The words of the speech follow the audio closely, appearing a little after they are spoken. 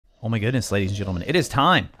Oh my goodness, ladies and gentlemen. It is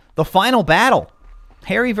time. The final battle.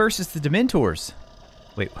 Harry versus the dementors.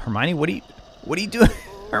 Wait, Hermione, what are you doing?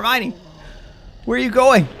 Hermione, where are you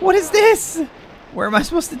going? What is this? Where am I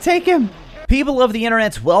supposed to take him? People of the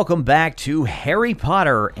internets, welcome back to Harry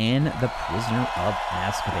Potter and the Prisoner of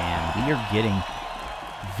Azkaban. We are getting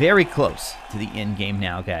very close to the end game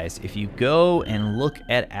now, guys. If you go and look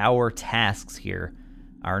at our tasks here,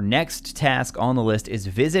 our next task on the list is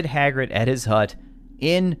visit Hagrid at his hut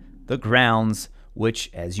in the grounds, which,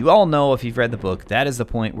 as you all know if you've read the book, that is the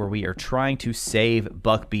point where we are trying to save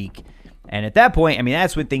Buckbeak. And at that point, I mean,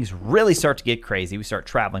 that's when things really start to get crazy. We start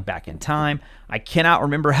traveling back in time. I cannot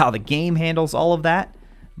remember how the game handles all of that,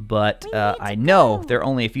 but I know there are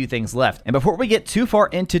only a few things left. And before we get too far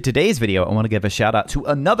into today's video, I want to give a shout out to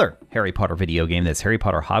another Harry Potter video game, that's Harry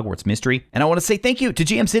Potter Hogwarts Mystery. And I want to say thank you to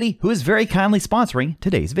GM City, who is very kindly sponsoring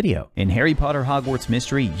today's video. In Harry Potter Hogwarts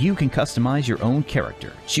Mystery, you can customize your own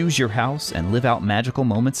character, choose your house, and live out magical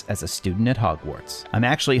moments as a student at Hogwarts. I'm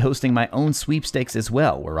actually hosting my own sweepstakes as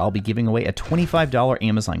well, where I'll be giving away a $25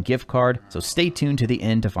 Amazon gift card, so stay tuned to the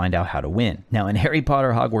end to find out how to win. Now, in Harry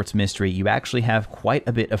Potter Hogwarts Mystery, you actually have quite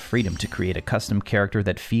a bit of freedom to create a custom character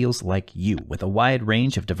that feels like you, with a wide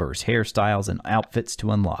range of diverse hairstyles and outfits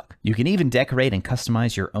to unlock. You can even decorate and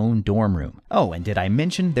customize your own dorm room. Oh, and did I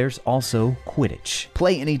mention there's also Quidditch?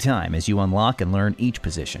 Play anytime as you unlock and learn each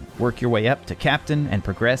position. Work your way up to captain and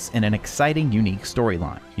progress in an exciting, unique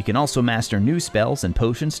storyline. You can also master new spells and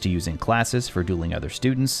potions to use in classes for dueling other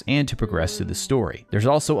students and to progress through the story. There's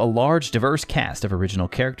also a large, diverse cast of original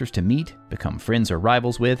characters to meet, become friends or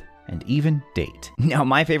rivals with, and even date. Now,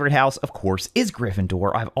 my favorite house, of course, is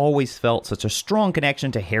Gryffindor. I've always felt such a strong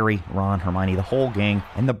connection to Harry, Ron, Hermione, the whole gang,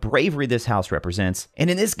 and the bravery this house represents. And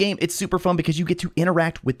in this game, it's super fun because you get to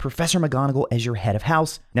interact with Professor McGonagall as your head of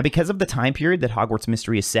house. Now, because of the time period that Hogwarts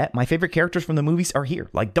Mystery is set, my favorite characters from the movies are here,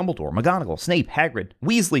 like Dumbledore, McGonagall, Snape, Hagrid,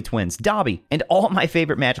 Weasley twins, Dobby, and all my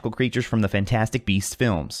favorite magical creatures from the Fantastic Beasts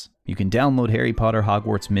films. You can download Harry Potter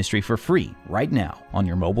Hogwarts Mystery for free right now on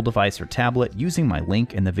your mobile device or tablet using my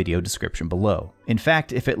link in the video description below. In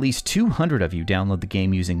fact, if at least 200 of you download the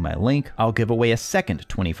game using my link, I'll give away a second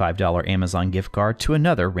 $25 Amazon gift card to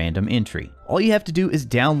another random entry. All you have to do is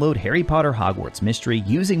download Harry Potter Hogwarts Mystery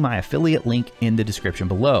using my affiliate link in the description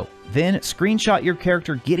below. Then screenshot your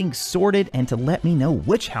character getting sorted, and to let me know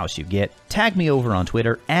which house you get, tag me over on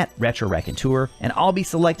Twitter at RetroRaconteur, and I'll be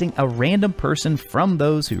selecting a random person from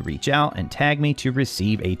those who reach out and tag me to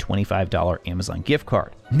receive a $25 Amazon gift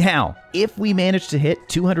card. Now, if we manage to hit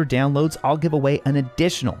 200 downloads, I'll give away an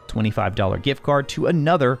additional $25 gift card to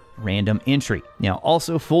another random entry. Now,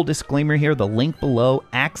 also, full disclaimer here, the link below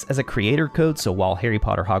acts as a creator code, so while Harry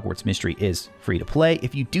Potter Hogwarts Mystery is free to play,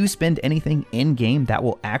 if you do spend anything in-game, that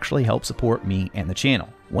will actually help support me and the channel.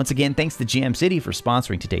 Once again, thanks to GM City for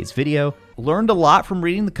sponsoring today's video. Learned a lot from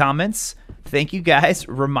reading the comments. Thank you guys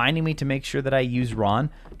reminding me to make sure that I use Ron.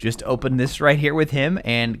 Just opened this right here with him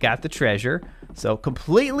and got the treasure. So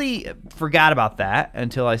completely forgot about that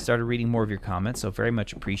until I started reading more of your comments, so very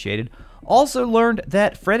much appreciated. Also learned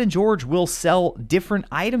that Fred and George will sell different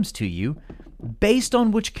items to you based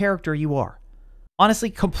on which character you are. Honestly,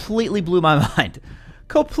 completely blew my mind.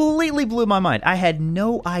 Completely blew my mind. I had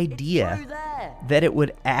no idea that it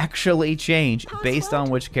would actually change based on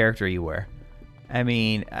which character you were. I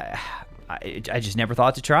mean, I just never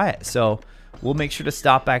thought to try it. So we'll make sure to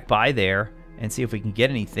stop back by there and see if we can get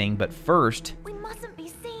anything. But first, we mustn't be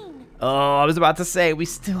seen. Oh, I was about to say, we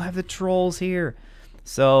still have the trolls here.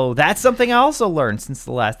 So that's something I also learned since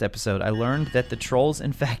the last episode. I learned that the trolls,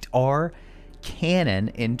 in fact, are canon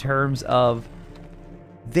in terms of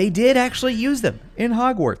they did actually use them in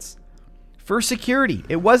Hogwarts for security.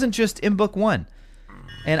 It wasn't just in book 1.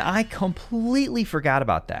 And I completely forgot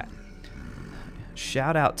about that.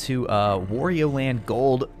 Shout out to Wario Land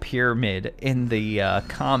Gold Pyramid in the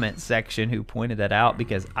comment section who pointed that out,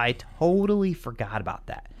 because I totally forgot about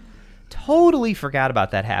that. Totally forgot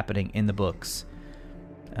about that happening in the books.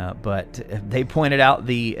 But they pointed out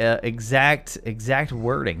the exact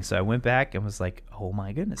wording. So I went back and was like, oh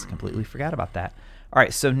my goodness, completely forgot about that. All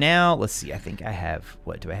right, so now let's see. I think I have,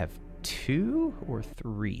 what do I have, 2 or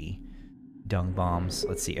 3 dung bombs?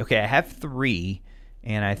 Let's see. Okay, I have 3,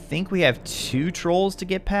 and I think we have 2 trolls to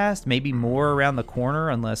get past, maybe more around the corner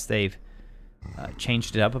unless they've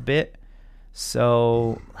changed it up a bit.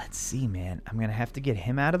 So let's see, man. I'm gonna have to get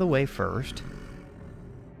him out of the way first.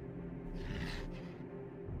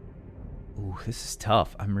 Ooh, this is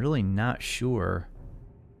tough. I'm really not sure,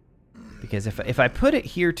 because if I put it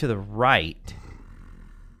here to the right.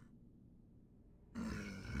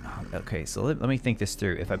 Okay, so let me think this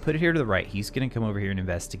through. If I put it here to the right, he's going to come over here and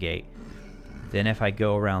investigate. Then if I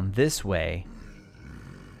go around this way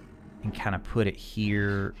and kind of put it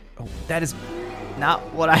here. Oh, that is not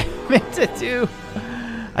what I meant to do.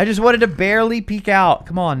 I just wanted to barely peek out.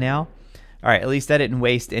 Come on now. All right, at least I didn't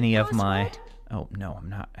waste any of my... Oh, no, I'm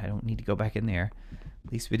not. I don't need to go back in there.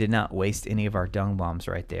 At least we did not waste any of our dung bombs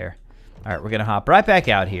right there. All right, we're going to hop right back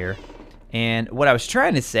out here. And what I was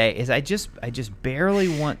trying to say is I just barely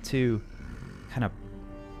want to kind of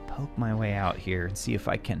poke my way out here and see if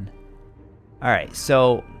I can... All right,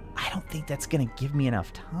 so I don't think that's going to give me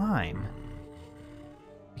enough time.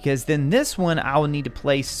 Because then this one I will need to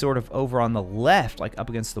place sort of over on the left, like up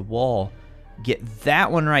against the wall. Get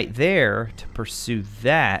that one right there to pursue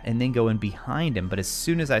that, and then go in behind him. But as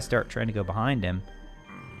soon as I start trying to go behind him,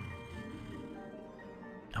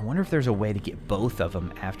 I wonder if there's a way to get both of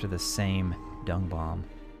them after the same dung bomb.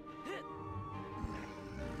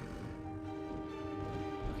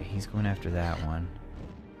 Okay, he's going after that one.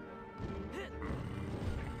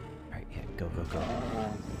 Alright, yeah, go, go, go.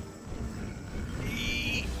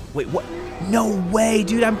 Wait, what? No way,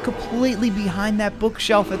 dude. I'm completely behind that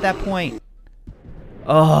bookshelf at that point.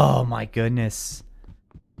 Oh, my goodness.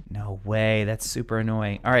 No way. That's super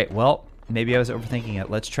annoying. All right, well, maybe I was overthinking it.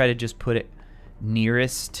 Let's try to just put it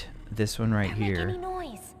nearest this one right here.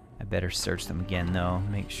 I better search them again, though.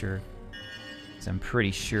 Make sure. Because I'm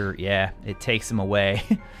pretty sure, yeah, it takes them away.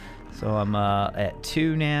 So I'm at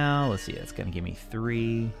 2 now. Let's see. That's going to give me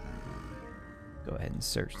 3. Go ahead and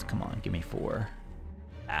search. Come on, give me 4.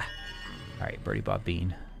 Ah. All right, Birdie Bob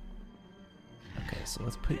Bean. Okay, so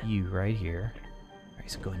let's put you right here. All right,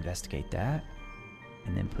 so go investigate that.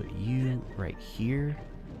 And then put you right here.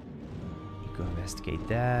 You go investigate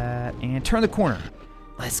that. And turn the corner.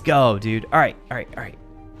 Let's go, dude. All right, all right, all right.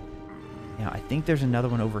 Now, I think there's another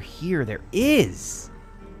one over here. There is.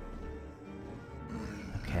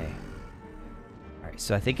 Okay. All right,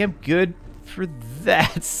 so I think I'm good for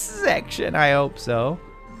that section. I hope so.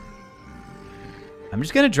 I'm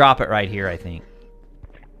just going to drop it right here, I think.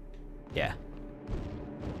 Yeah.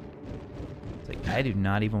 It's like, I do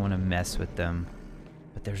not even want to mess with them.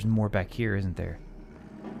 But there's more back here, isn't there?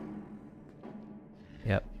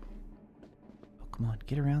 Yep. Oh, come on.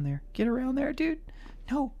 Get around there. Get around there, dude.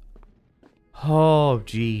 No. Oh,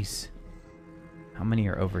 jeez. How many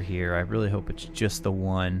are over here? I really hope it's just the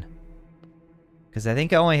one. Because I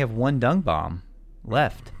think I only have 1 dung bomb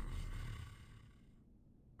left.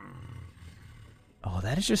 Oh,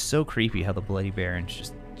 that is just so creepy how the Bloody Baron's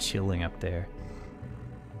just chilling up there.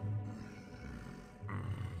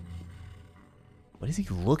 What is he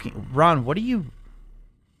looking... Ron, what are you...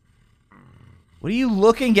 What are you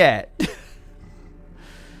looking at?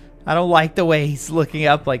 I don't like the way he's looking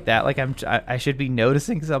up like that. Like I should be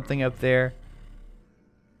noticing something up there.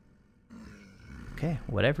 Okay,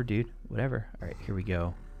 whatever, dude. Whatever. All right, here we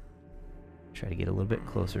go. Try to get a little bit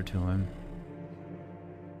closer to him.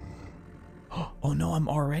 Oh no, I'm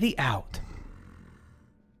already out.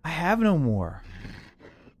 I have no more.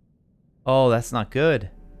 Oh, that's not good.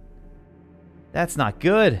 That's not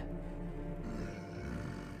good.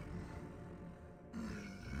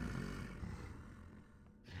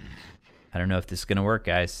 I don't know if this is gonna work,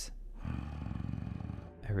 guys.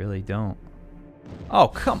 I really don't. Oh,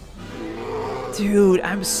 come. Dude,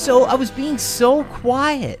 I was being so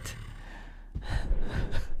quiet.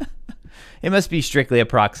 It must be strictly a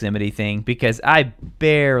proximity thing because I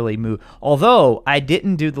barely move. Although I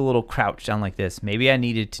didn't do the little crouch down like this. Maybe I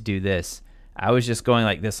needed to do this. I was just going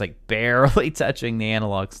like this, like barely touching the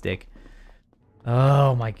analog stick.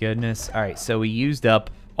 Oh my goodness. All right, so we used up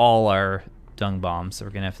all our dung bombs, so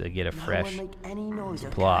we're gonna have to get a fresh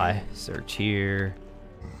supply. Search here.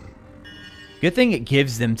 Good thing it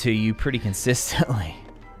gives them to you pretty consistently.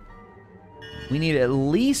 We need at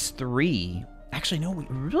least 3. Actually, no, we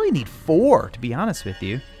really need 4, to be honest with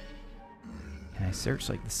you. Can I search,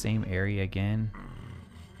 like, the same area again?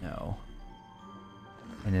 No.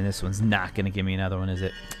 And then this one's not going to give me another one, is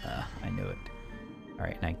it? I knew it. All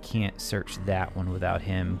right, and I can't search that one without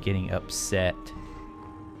him getting upset.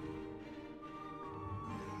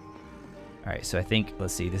 All right, so I think,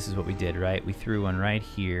 let's see, this is what we did, right? We threw one right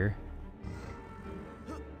here.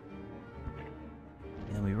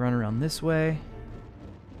 And then we run around this way.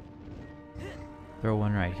 Throw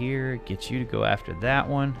one right here. Get you to go after that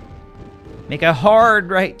one. Make a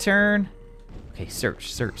hard right turn. Okay,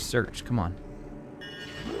 search, search, search. Come on.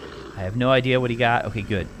 I have no idea what he got. Okay,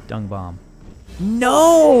 good. Dung bomb.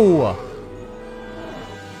 No!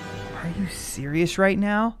 Are you serious right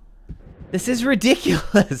now? This is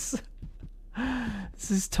ridiculous.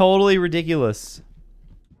 This is totally ridiculous.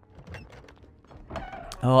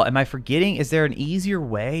 Oh, am I forgetting? Is there an easier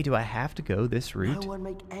way? Do I have to go this route? No one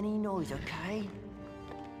make any noise, okay?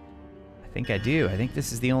 I think I do. I think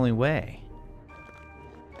this is the only way.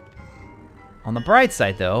 On the bright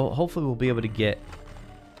side, though, hopefully we'll be able to get...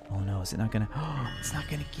 Oh, no. Is it not going to... Oh, it's not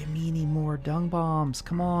going to give me any more dung bombs.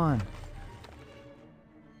 Come on.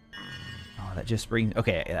 Oh, that just brings...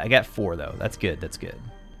 Okay, I got 4, though. That's good. That's good.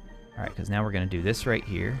 All right, because now we're going to do this right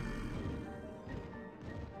here.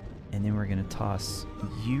 And then we're going to toss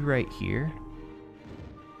you right here.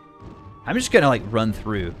 I'm just going to, like, run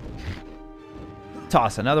through.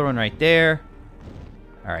 Toss another one right there.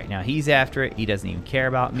 All right, now he's after it. He doesn't even care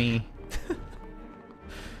about me.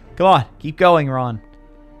 Come on, keep going, Ron.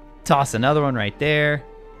 Toss another one right there.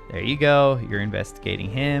 There you go. You're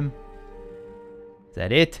investigating him. Is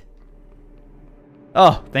that it?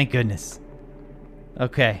 Oh, thank goodness.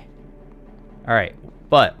 Okay. All right,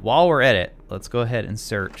 but while we're at it, let's go ahead and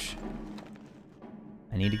search.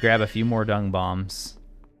 I need to grab a few more dung bombs.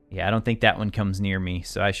 Yeah, I don't think that one comes near me,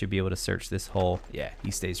 so I should be able to search this hole. Yeah,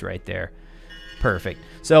 he stays right there. Perfect.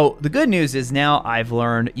 So the good news is now I've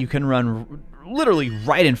learned you can run literally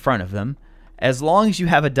right in front of them. As long as you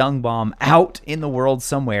have a dung bomb out in the world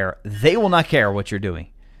somewhere, they will not care what you're doing.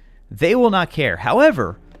 They will not care.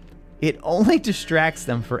 However, it only distracts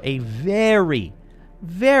them for a very,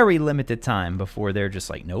 very limited time before they're just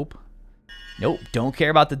like, nope. Nope, don't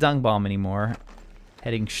care about the dung bomb anymore.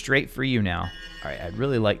 Heading straight for you now. All right, I'd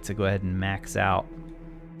really like to go ahead and max out.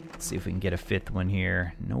 Let's see if we can get a 5th one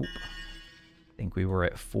here. Nope. I think we were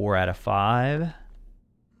at 4 out of 5.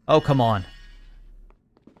 Oh, come on.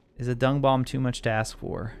 Is a dung bomb too much to ask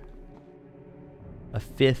for? A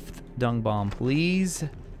 5th dung bomb, please.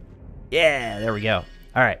 Yeah, there we go.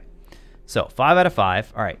 All right. So 5 out of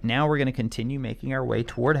 5. All right, now we're going to continue making our way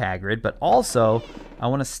toward Hagrid, but also I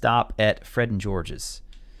want to stop at Fred and George's.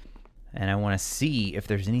 And I want to see if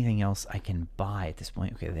there's anything else I can buy at this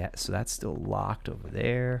point. Okay, so that's still locked over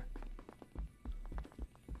there.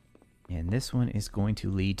 And this one is going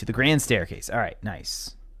to lead to the grand staircase. All right,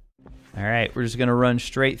 nice. All right, we're just going to run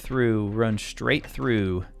straight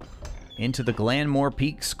through into the Glanmore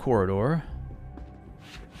Peaks corridor.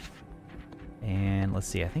 And let's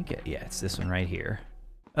see, I think, yeah, it's this one right here.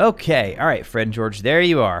 Okay, all right, Fred and George, there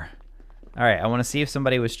you are. All right, I want to see if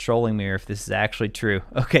somebody was trolling me or if this is actually true.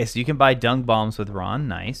 Okay, so you can buy dung bombs with Ron.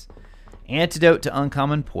 Nice. Antidote to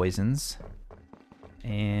uncommon poisons.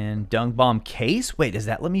 And dung bomb case? Wait, does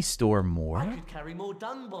that let me store more? I could carry more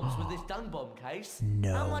dung bombs with this dung bomb case.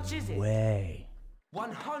 No How much is it? way.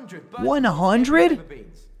 100.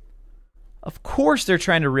 100? Of course they're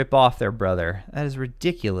trying to rip off their brother. That is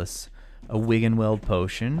ridiculous. A Wiggenweld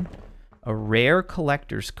potion. A rare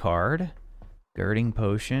collector's card. Girding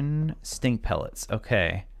potion, stink pellets.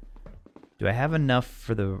 Okay. Do I have enough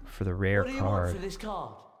for the rare what do you card? Want for this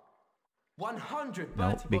card? 100.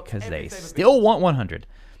 Nope, because they still want 100.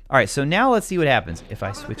 All right, so now let's see what happens if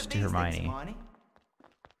I switch to Hermione.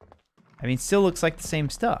 I mean, still looks like the same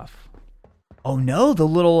stuff. Oh no, the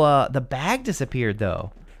little the bag disappeared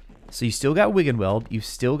though. So you still got Wiggenweld, you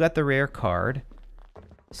still got the rare card,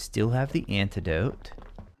 still have the antidote.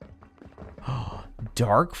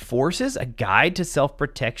 Dark Forces, a guide to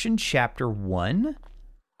self-protection, chapter 1.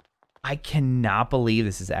 I cannot believe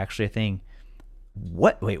this is actually a thing.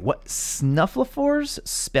 What? Wait, what? Snufflefore's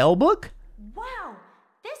spellbook? Wow,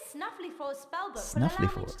 this Snufflefore's spellbook will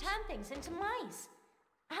allow me to turn things into mice.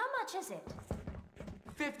 How much is it?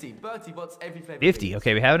 50. Bertie wants every flavor. 50.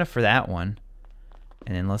 Okay, we have enough for that one.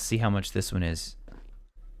 And then let's see how much this one is.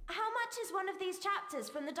 How much is one of these chapters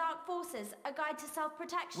from the Dark Forces, a guide to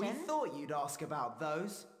self-protection? We thought you'd ask about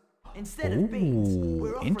those. Instead of beans,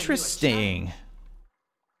 we're offering interesting. you a challenge.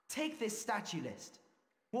 Take this statue list.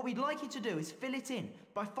 What we'd like you to do is fill it in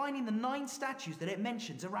by finding the 9 statues that it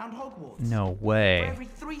mentions around Hogwarts. No way. For every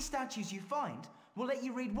 3 statues you find, we'll let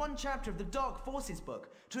you read 1 chapter of the Dark Forces book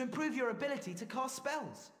to improve your ability to cast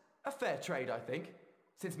spells. A fair trade, I think,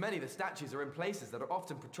 since many of the statues are in places that are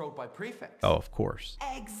often patrolled by prefects. Oh, of course.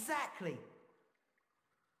 Exactly.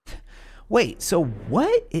 Wait, so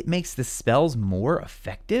what? It makes the spells more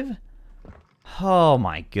effective? Oh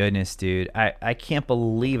my goodness, dude. I can't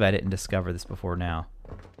believe I didn't discover this before now.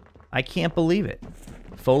 I can't believe it.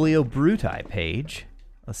 Folio Bruti page.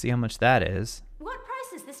 Let's see how much that is. What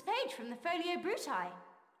price is this page from the Folio Bruti?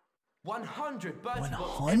 100.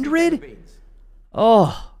 100?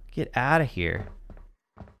 Oh, get out of here.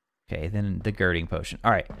 Okay, then the girding potion.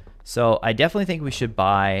 All right, so I definitely think we should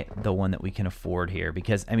buy the one that we can afford here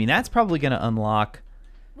because, I mean, that's probably going to unlock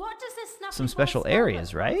what does this some special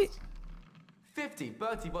areas, right? 50.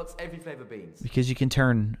 Bertie wants every flavor beans. Because you can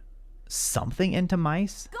turn something into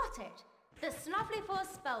mice. Got it. The Snuffly Falls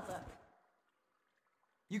spellbook.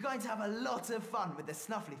 You're going to have a lot of fun with the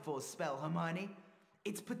Snuffly Falls spell, Hermione.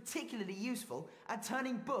 It's particularly useful at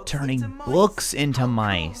turning books into mice. Books into How cool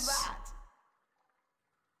mice. is that?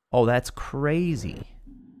 Oh, that's crazy.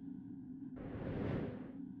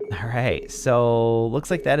 All right, so looks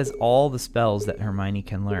like that is all the spells that Hermione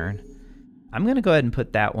can learn. I'm going to go ahead and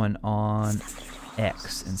put that one on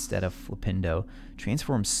X instead of Flipendo.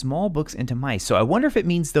 Transform small books into mice. So I wonder if it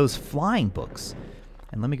means those flying books.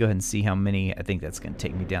 And let me go ahead and see how many. I think that's going to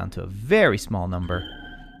take me down to a very small number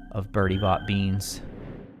of Birdie Bot beans.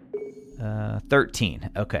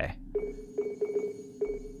 13. Okay.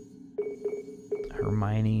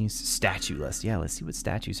 Hermione's statue list. Yeah, let's see what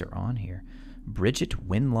statues are on here. Bridget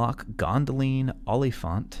Winlock, Gondoline,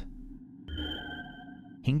 Oliphant,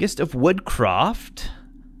 Hengist of Woodcroft,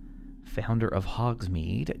 founder of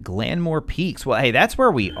Hogsmeade, Glanmore Peaks. Well, hey, that's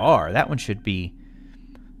where we are. That one should be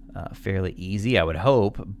fairly easy, I would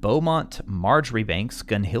hope. Beaumont, Marjoriebanks,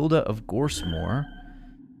 Gunhilda of Gorsmore,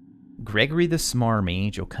 Gregory the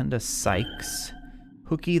Smarmy, Jocunda Sykes,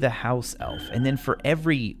 Hooky the House Elf. And then for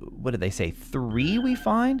every, what did they say, 3 we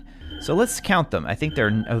find? So let's count them. I think there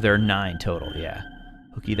are 9 total, yeah.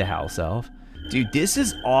 Hooky the House Elf. Dude, this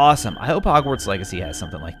is awesome. I hope Hogwarts Legacy has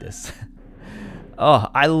something like this. Oh,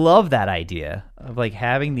 I love that idea of like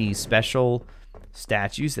having these special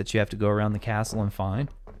statues that you have to go around the castle and find.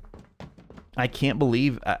 I can't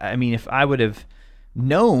believe, I mean, if I would have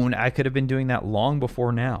known, I could have been doing that long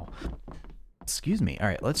before now. Excuse me. All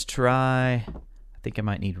right, let's try. I think I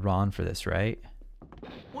might need Ron for this, right?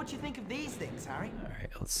 What do you think of these things, Harry? All right,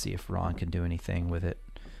 let's see if Ron can do anything with it.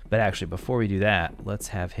 But actually, before we do that, let's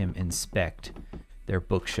have him inspect their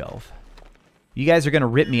bookshelf. You guys are going to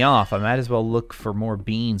rip me off. I might as well look for more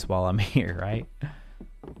beans while I'm here, right?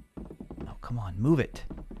 Oh, come on, move it.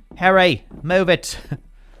 Harry, move it.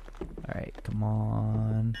 All right, come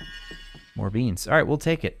on. More beans. All right, we'll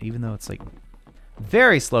take it, even though it's like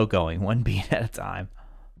very slow going, 1 bean at a time.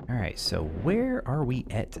 All right, so where are we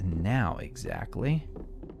at now exactly?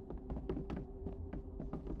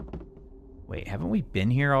 Wait, haven't we been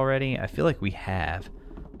here already? I feel like we have,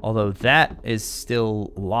 although that is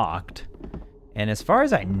still locked. And as far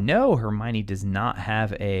as I know, Hermione does not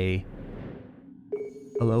have a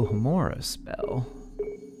Alohomora spell.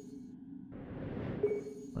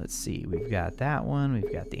 Let's see, we've got that one.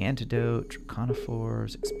 We've got the Antidote,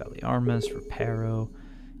 Draconiphores, Expelliarmus, Reparo.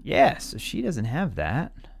 Yeah, so she doesn't have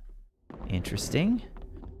that. Interesting.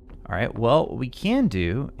 All right, well, what we can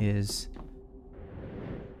do is,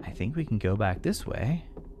 I think we can go back this way.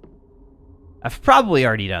 I've probably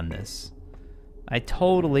already done this. I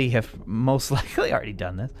totally have most likely already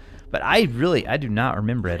done this, but I do not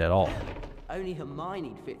remember it at all. Only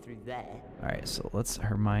Hermione'd fit through there. All right, so let's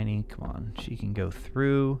Hermione, come on. She can go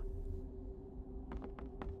through.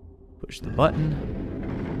 Push the button.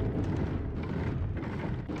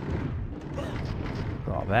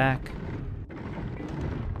 Draw back.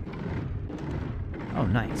 Oh,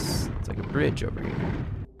 nice. It's like a bridge over here.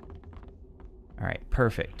 All right,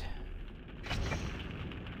 perfect.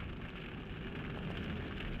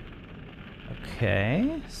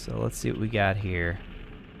 Okay, so let's see what we got here.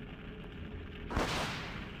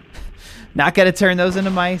 Not gonna turn those into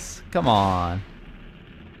mice? Come on.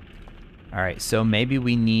 All right, so maybe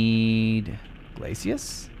we need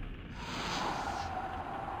Glacius?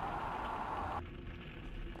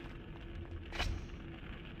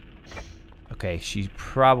 Okay, she's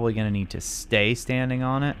probably gonna need to stay standing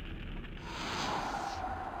on it.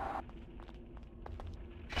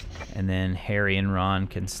 And then Harry and Ron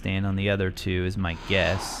can stand on the other 2 is my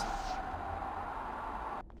guess.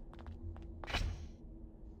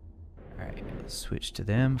 Alright, let's switch to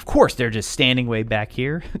them. Of course, they're just standing way back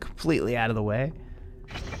here, completely out of the way.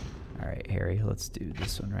 Alright, Harry, let's do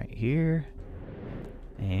this one right here.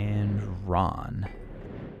 And Ron.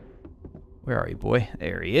 Where are you, boy?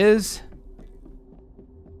 There he is.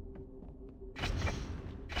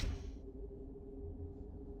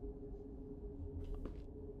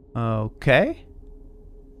 Okay.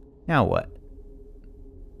 Now what?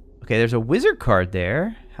 Okay, there's a wizard card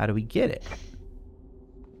there. How do we get it?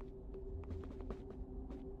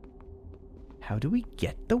 How do we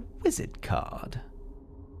get the wizard card?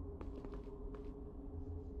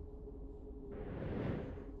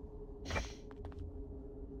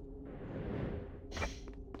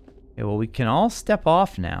 Okay, well, we can all step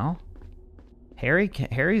off now.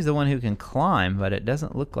 Harry's the one who can climb, but it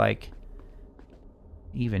doesn't look like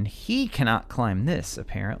even he cannot climb this,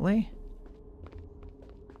 apparently.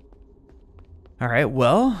 All right,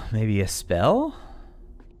 well, maybe a spell?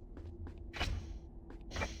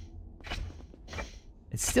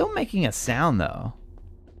 It's still making a sound, though.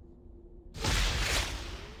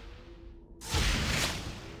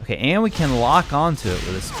 Okay, and we can lock onto it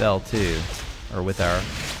with a spell, too. Or with our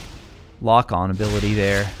lock-on ability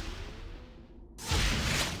there.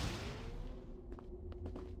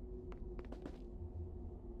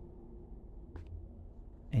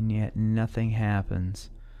 And yet nothing happens.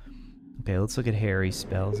 Okay, let's look at Harry's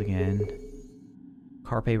spells again.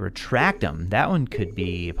 Carpe Retractum. That one could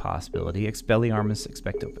be a possibility. Expelliarmus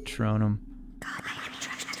Expecto Patronum.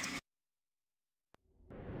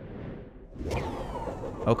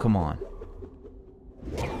 Oh, come on.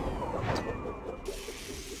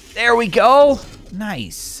 There we go!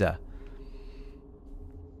 Nice. I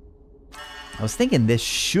was thinking this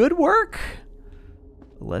should work.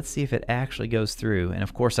 Let's see if it actually goes through. And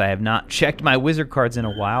of course, I have not checked my wizard cards in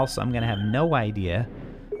a while, so I'm going to have no idea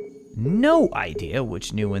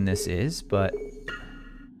which new one this is, but...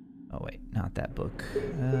 Oh, wait, not that book.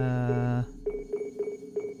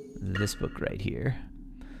 This book right here.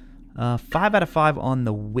 5 out of 5 on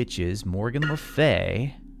the witches. Morgan Le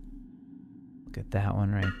Fay. Look at that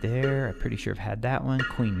one right there. I'm pretty sure I've had that one.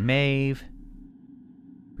 Queen Maeve.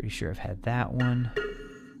 Pretty sure I've had that one.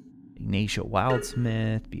 Ignatia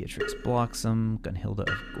Wildsmith, Beatrix Bloxam, Gunhilda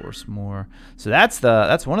of Gorsmore. So that's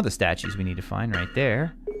one of the statues we need to find right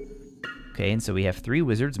there. Okay, and so we have 3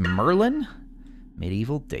 wizards. Merlin,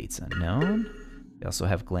 medieval, dates unknown. We also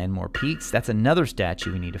have Glanmore Peaks. That's another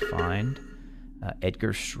statue we need to find.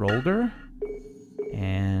 Edgar Schrolder.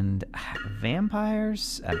 And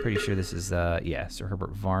vampires. I'm pretty sure this is, yeah, Sir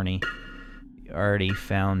Herbert Varney. We already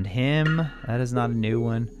found him. That is not a new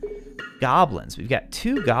one. Goblins. We've got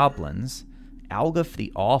 2 goblins. Algaf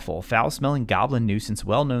the Awful, foul-smelling goblin nuisance,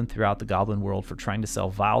 well known throughout the goblin world for trying to sell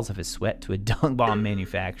vials of his sweat to a dung bomb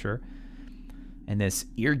manufacturer. And this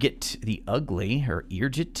Irgit the Ugly, or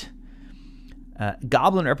Irgit,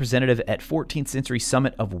 goblin representative at 14th century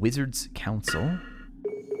summit of Wizards Council.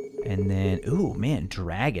 And then, ooh, man,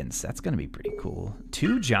 dragons. That's going to be pretty cool.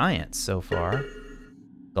 2 giants so far.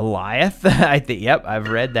 Goliath. I think, yep, I've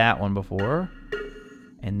read that one before.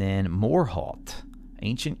 And then Morholt,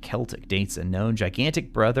 ancient Celtic, dates unknown,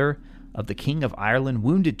 gigantic brother of the King of Ireland,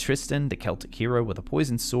 wounded Tristan, the Celtic hero, with a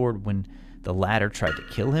poisoned sword when the latter tried to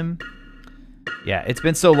kill him. Yeah, it's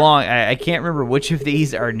been so long, I can't remember which of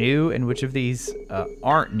these are new and which of these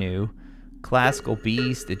aren't new. Classical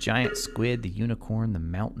beast, the giant squid, the unicorn, the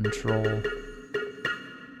mountain troll.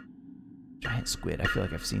 Giant squid, I feel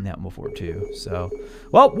like I've seen that one before too. So,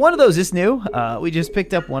 well, one of those is new. We just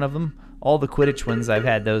picked up one of them. All the Quidditch ones, I've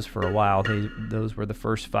had those for a while. Those were the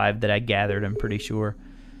first 5 that I gathered, I'm pretty sure.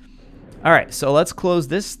 All right, so let's close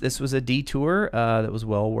this. This was a detour that was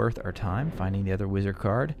well worth our time, finding the other wizard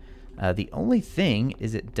card. The only thing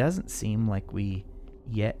is it doesn't seem like we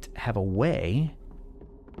yet have a way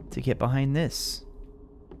to get behind this.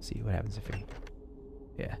 Let's see what happens if we...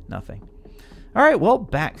 Yeah, nothing. All right, well,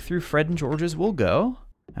 back through Fred and George's we'll go.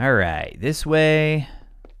 All right, this way.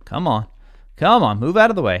 Come on. Come on, move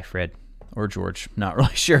out of the way, Fred. Or George, not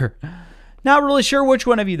really sure. Not really sure which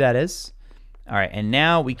one of you that is. All right, and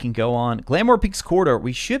now we can go on. Glanmore Peaks Corridor.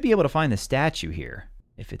 We should be able to find the statue here.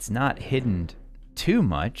 If it's not hidden too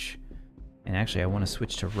much. And actually, I want to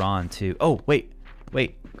switch to Ron, too. Oh, wait.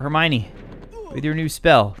 Hermione, with your new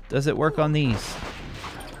spell, does it work on these?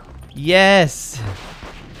 Yes!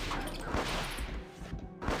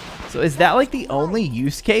 So is that like the only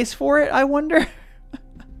use case for it, I wonder?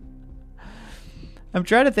 I'm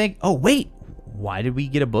trying to think. Oh, wait. Why did we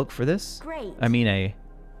get a book for this? Great. I mean, a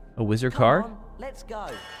wizard card? On, let's go.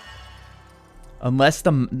 Unless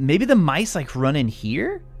maybe the mice like run in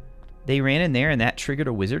here? They ran in there and that triggered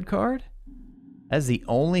a wizard card? That's the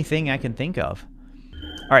only thing I can think of.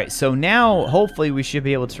 All right, so now hopefully we should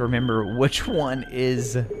be able to remember which one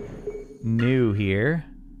is new here.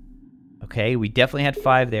 Okay, we definitely had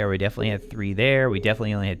 5 there. We definitely had 3 there. We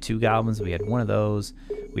definitely only had 2 goblins. We had 1 of those.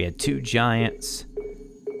 We had 2 giants.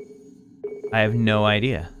 I have no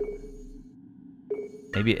idea.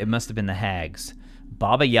 Maybe it must have been the hags.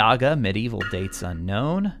 Baba Yaga, medieval dates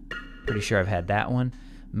unknown. Pretty sure I've had that one.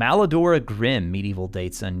 Maladora Grim, medieval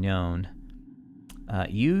dates unknown.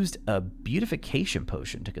 Used a beautification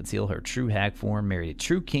potion to conceal her true hag form. Married a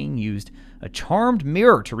true king. Used a charmed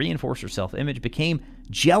mirror to reinforce her self-image. Became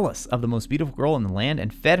jealous of the most beautiful girl in the land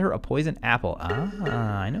and fed her a poisoned apple.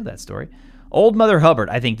 Ah, I know that story. Old Mother Hubbard.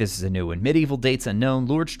 I think this is a new one. Medieval dates unknown.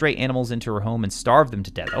 Lured stray animals into her home and starved them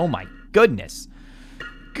to death. Oh my goodness.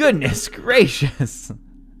 Goodness gracious.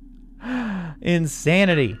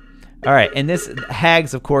 Insanity. All right, and this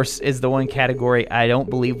hags, of course, is the one category I don't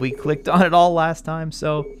believe we clicked on at all last time.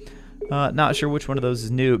 So Not sure which one of those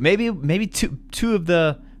is new. Maybe two of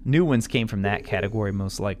the new ones came from that category,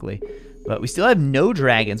 most likely. But we still have no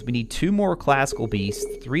dragons. We need 2 more classical beasts,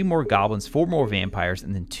 3 more goblins, 4 more vampires,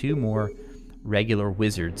 and then 2 more regular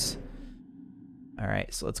wizards. All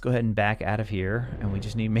right, so let's go ahead and back out of here. And we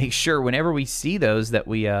just need to make sure whenever we see those that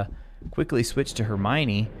we quickly switch to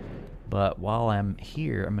Hermione. But while I'm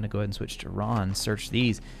here, I'm going to go ahead and switch to Ron, search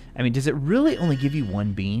these. I mean, does it really only give you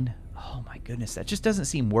 1 bean? Oh my goodness, that just doesn't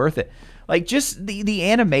seem worth it. Like, just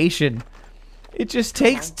the animation, it just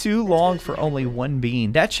takes too long for only 1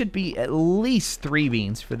 bean. That should be at least 3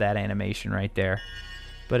 beans for that animation right there.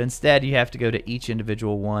 But instead, you have to go to each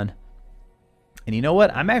individual one. And you know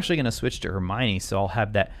what? I'm actually going to switch to Hermione, so I'll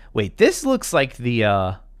have that. Wait, this looks like the,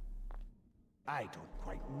 I don't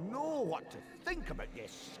quite know what to think about the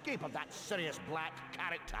escape of that Sirius Black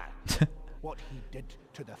character. What he did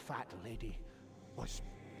to the fat lady was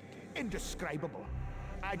indescribable.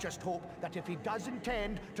 I just hope that if he does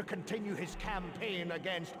intend to continue his campaign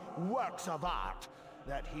against works of art,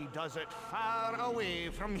 that he does it far away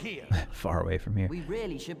from here. Far away from here. We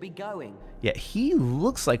really should be going. Yeah, he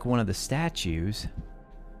looks like one of the statues.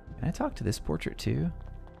 Can I talk to this portrait too?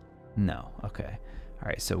 No. Okay. All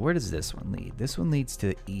right, so where does this one lead? This one leads to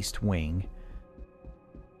the East Wing.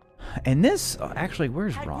 And this, actually,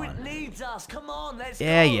 where's Ron? Hagrid needs us. Come on, let's go.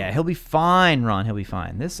 Yeah, he'll be fine, Ron. He'll be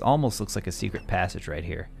fine. This almost looks like a secret passage right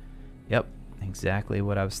here. Yep, exactly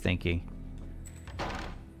what I was thinking.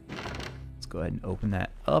 Let's go ahead and open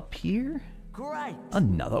that up here. Great.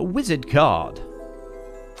 Another wizard card.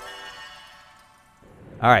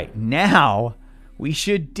 All right, now we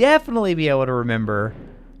should definitely be able to remember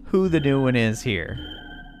who the new one is here.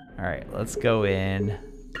 All right, let's go in.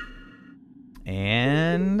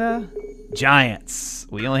 And giants.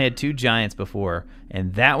 We only had 2 giants before,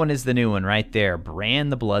 and that one is the new one right there.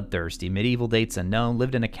 Bran the Bloodthirsty. Medieval dates unknown.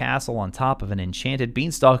 Lived in a castle on top of an enchanted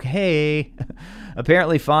beanstalk. Hey!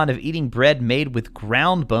 Apparently fond of eating bread made with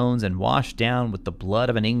ground bones and washed down with the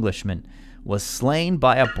blood of an Englishman. Was slain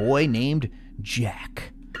by a boy named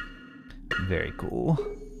Jack. Very cool.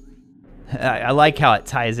 I like how it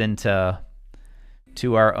ties into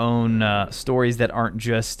our own stories that aren't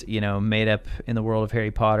just, you know, made up in the world of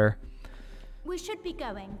Harry Potter. We should be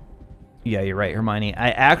going. Yeah, you're right, Hermione.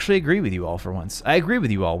 I actually agree with you all for once. I agree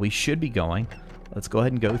with you all. We should be going. Let's go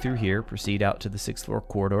ahead and go through here, proceed out to the 6th floor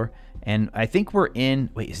corridor. And I think we're in...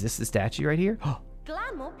 Wait, is this the statue right here?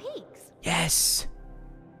 Glamour Peaks. Yes!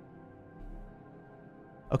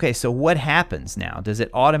 Okay, so what happens now? Does it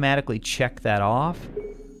automatically check that off?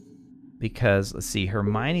 Because, let's see,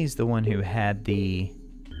 Hermione's the one who had the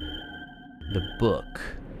book.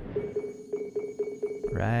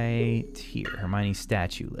 Right here, Hermione's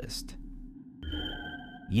statue list.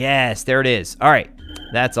 Yes, there it is. All right,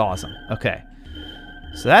 that's awesome. Okay,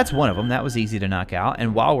 so that's one of them. That was easy to knock out.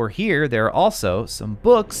 And while we're here, there are also some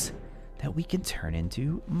books that we can turn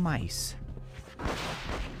into mice.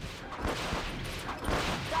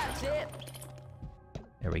 That's it.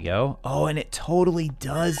 There we go. Oh, and it totally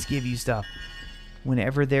does give you stuff.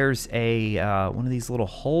 Whenever there's a one of these little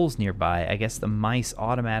holes nearby, I guess the mice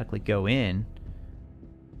automatically go in,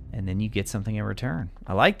 and then you get something in return.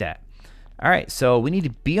 I like that. All right, so we need to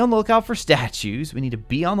be on the lookout for statues. We need to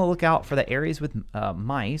be on the lookout for the areas with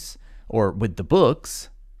mice, or with the books,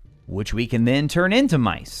 which we can then turn into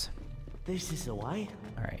mice. This is the way.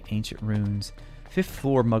 All right, ancient runes. 5th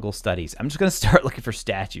floor Muggle studies. I'm just going to start looking for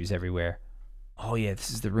statues everywhere. Oh, yeah, this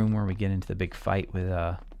is the room where we get into the big fight with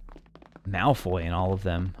Malfoy and all of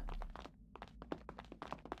them.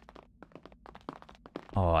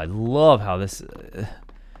 Oh, I love how this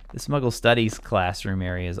Muggle Studies classroom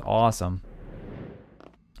area is awesome.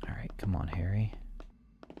 All right, come on, Harry.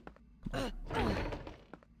 Come on.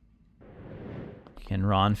 Can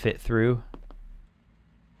Ron fit through?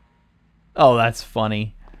 Oh, that's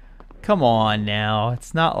funny. Come on now.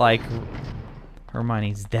 It's not like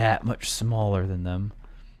Hermione's that much smaller than them.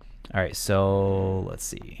 All right, so let's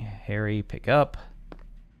see. Harry, pick up.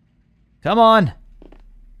 Come on.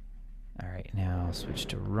 All right, now switch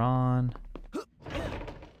to Ron.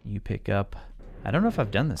 You pick up. I don't know if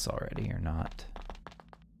I've done this already or not.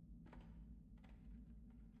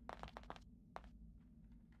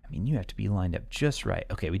 I mean, you have to be lined up just right.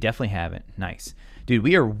 Okay, we definitely haven't. Nice. Dude,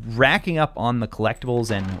 we are racking up on the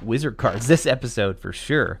collectibles and wizard cards this episode for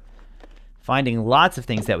sure. Finding lots of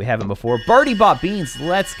things that we haven't before. Birdie bought beans.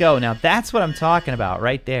 Let's go. Now, that's what I'm talking about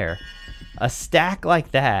right there. A stack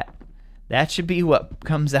like that. That should be what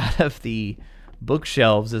comes out of the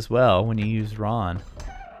bookshelves as well when you use Ron.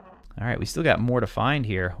 All right, we still got more to find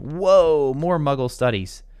here. Whoa, more Muggle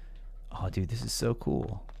studies. Oh, dude, this is so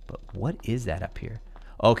cool. But what is that up here?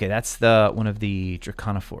 Okay, that's the one of the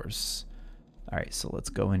Draconophores. All right, so let's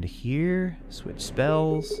go into here. Switch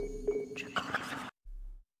spells.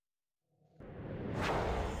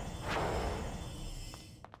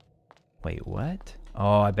 Wait, what?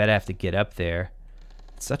 Oh, I bet I have to get up there.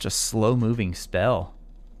 It's such a slow-moving spell.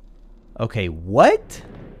 Okay, what?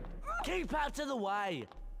 Keep out of the way.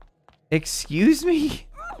 Excuse me?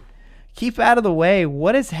 Keep out of the way.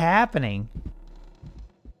 What is happening?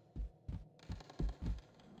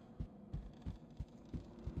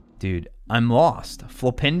 Dude, I'm lost.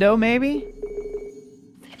 Flipendo, maybe?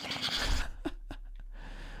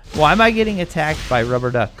 Why am I getting attacked by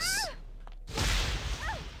rubber ducks?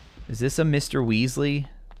 Is this a Mr. Weasley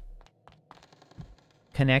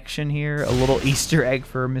connection here? A little Easter egg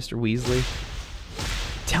for Mr. Weasley?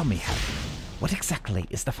 Tell me, Harry, what exactly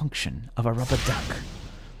is the function of a rubber duck?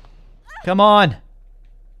 Come on!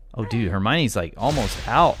 Oh, dude, Hermione's like almost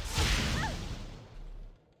out.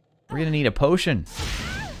 We're gonna need a potion.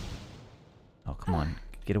 Oh, come on.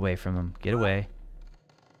 Get away from him. Get away.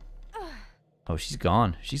 Oh, she's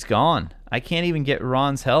gone. She's gone. I can't even get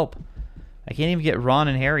Ron's help. I can't even get Ron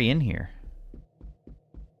and Harry in here.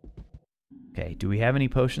 Okay, do we have any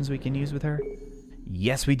potions we can use with her?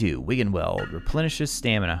 Yes, we do. Wiggenweld replenishes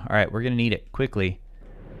stamina. All right, we're going to need it quickly.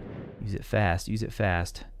 Use it fast. Use it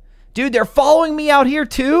fast. Dude, they're following me out here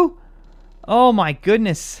too? Oh my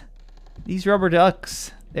goodness. These rubber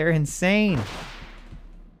ducks, they're insane.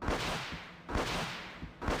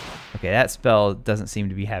 Okay, that spell doesn't seem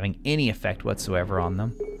to be having any effect whatsoever on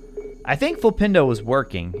them. I think Flipendo was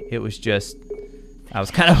working. It was just, I was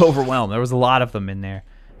kind of overwhelmed. There was a lot of them in there.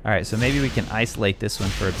 All right, so maybe we can isolate this one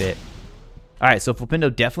for a bit. All right, so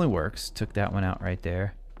Flipendo definitely works. Took that one out right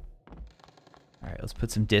there. All right, let's put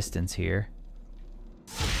some distance here.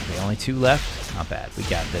 Okay, only 2 left. Not bad. We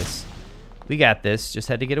got this. We got this. Just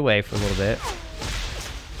had to get away for a little bit.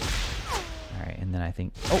 All right, and then I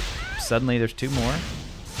think, oh, suddenly there's 2 more.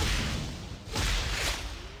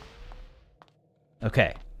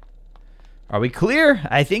 Okay. Are we clear?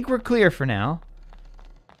 I think we're clear for now.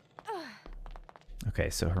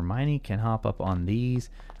 Okay, so Hermione can hop up on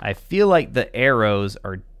these. I feel like the arrows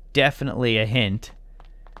are definitely a hint.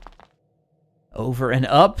 Over and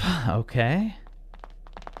up. Okay.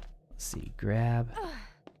 Let's see. Grab.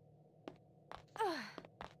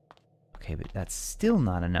 Okay, but that's still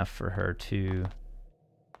not enough for her to...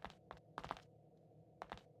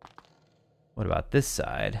 What about this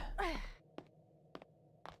side?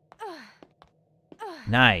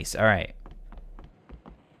 Nice. All right.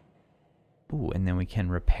 Ooh, and then we can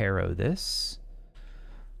reparo this.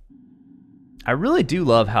 I really do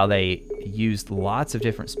love how they used lots of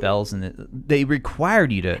different spells, and they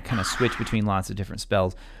required you to kind of switch between lots of different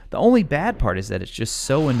spells. The only bad part is that it's just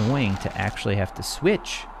so annoying to actually have to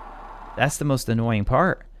switch. That's the most annoying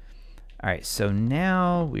part. All right, so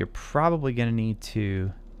now we're probably going to need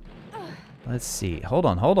to... Let's see. Hold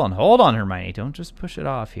on, Hermione. Don't just push it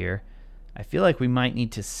off here. I feel like we might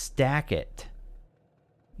need to stack it.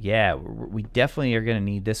 Yeah, we definitely are going to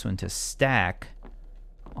need this one to stack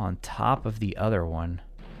on top of the other one.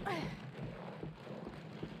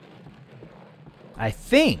 I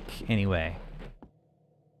think, anyway.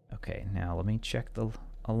 Okay, now let me check the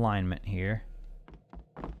alignment here.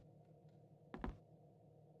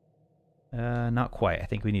 Not quite. I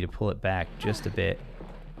think we need to pull it back just a bit.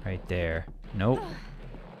 Right there. Nope.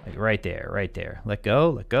 Like right there, right there. Let go,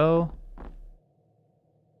 let go.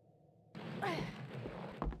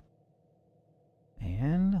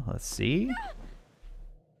 And let's see.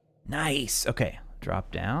 Nice. Okay,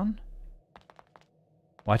 drop down.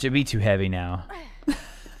 Watch it be too heavy now.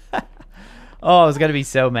 Oh, I was gonna be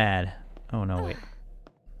so mad. Oh no, wait.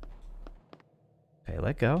 Okay,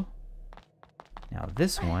 let go. Now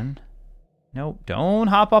this one. Nope, don't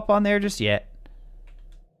hop up on there just yet.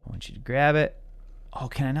 I want you to grab it. Oh,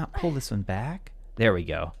 can I not pull this one back? There we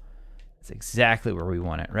go. That's exactly where we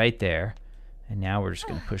want it, right there. And now we're just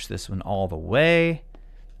gonna push this one all the way.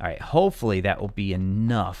 All right, hopefully that will be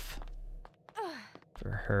enough for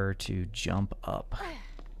her to jump up.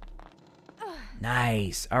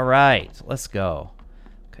 Nice. All right, let's go.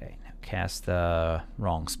 Okay, now cast the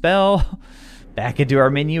wrong spell. Back into our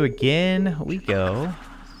menu again we go.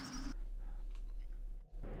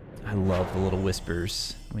 I love the little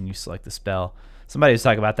whispers when you select the spell. Somebody was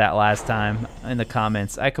talking about that last time in the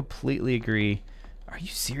comments. I completely agree. Are you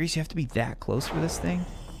serious? You have to be that close for this thing?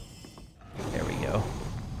 There we go.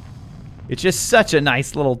 It's just such a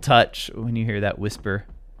nice little touch when you hear that whisper.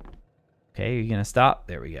 Okay, you're gonna stop?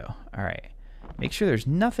 There we go. All right. Make sure there's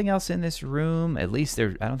nothing else in this room. At least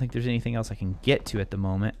I don't think there's anything else I can get to at the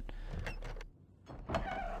moment.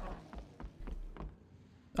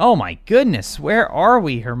 Oh my goodness, where are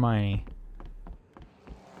we, Hermione?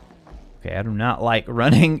 Okay, I do not like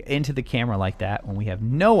running into the camera like that when we have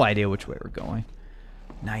no idea which way we're going.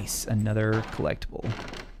 Nice, another collectible.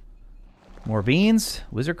 More beans,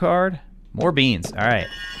 wizard card, more beans. All right.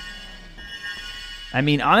 I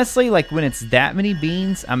mean, honestly, like when it's that many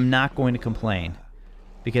beans, I'm not going to complain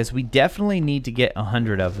because we definitely need to get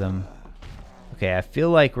 100 of them. Okay, I feel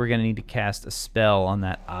like we're gonna need to cast a spell on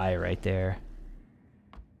that eye right there.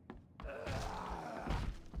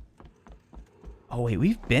 Oh wait,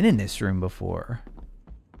 we've been in this room before.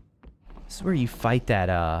 This is where you fight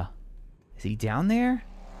that, is he down there?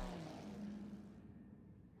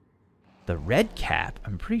 The red cap.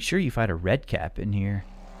 I'm pretty sure you fight a red cap in here.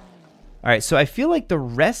 Alright, so I feel like the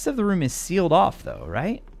rest of the room is sealed off though,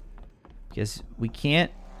 right? Because we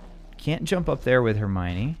can't jump up there with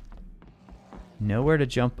Hermione. Nowhere to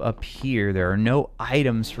jump up here. There are no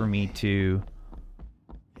items for me to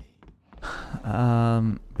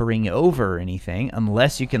bring over or anything,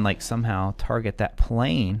 unless you can like somehow target that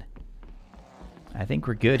plane. I think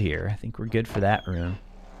we're good here. I think we're good for that room.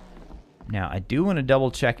 Now I do want to double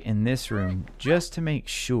check in this room just to make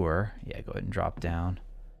sure. Yeah, go ahead and drop down.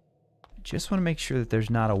 Just want to make sure that there's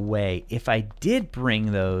not a way. If I did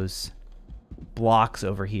bring those blocks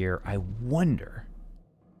over here, I wonder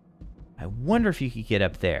if you could get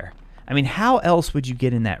up there. I mean, how else would you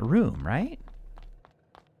get in that room, right?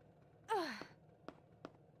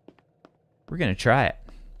 We're going to try it.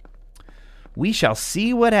 We shall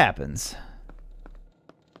see what happens.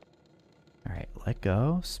 All right, let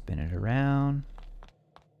go. Spin it around.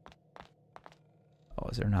 Oh,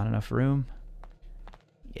 is there not enough room?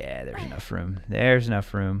 Yeah, there's enough room. There's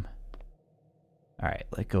enough room. All right,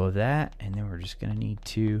 let go of that. And then we're just going to need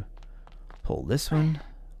to pull this one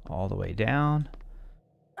all the way down.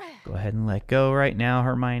 Go ahead and let go right now,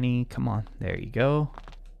 Hermione. Come on. There you go.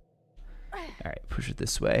 All right, push it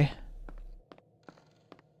this way.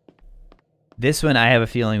 This one, I have a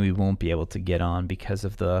feeling we won't be able to get on because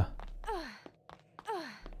of the...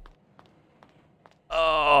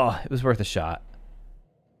 Oh, it was worth a shot.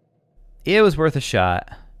 It was worth a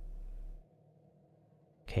shot.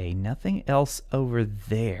 Okay, nothing else over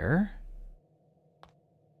there.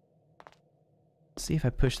 Let's see if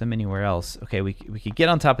I push them anywhere else. Okay, we could get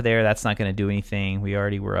on top of there. That's not going to do anything. We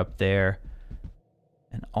already were up there.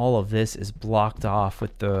 And all of this is blocked off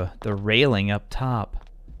with the railing up top.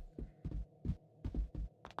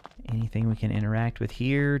 Anything we can interact with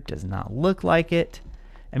here? Does not look like it.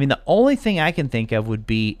 I mean, the only thing I can think of would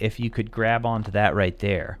be if you could grab onto that right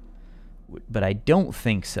there. But I don't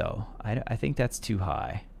think so. I think that's too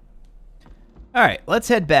high. All right, let's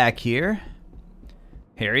head back here.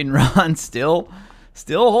 Harry and Ron still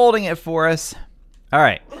holding it for us. All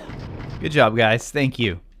right, good job, guys. Thank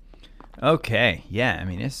you. Okay, yeah, I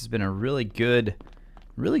mean, this has been a really good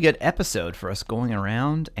episode for us going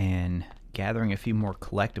around and gathering a few more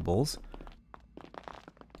collectibles.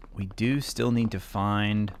 We do still need to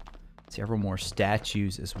find several more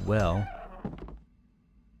statues as well.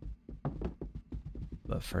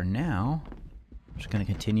 But for now, we're just going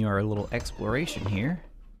to continue our little exploration here.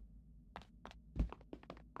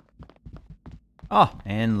 Oh,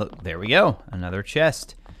 and look, there we go. Another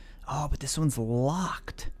chest. Oh, but this one's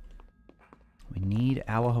locked. We need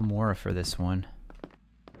Alohomora for this one.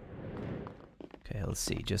 Okay, let's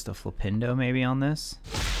see. Just a Flipendo maybe on this.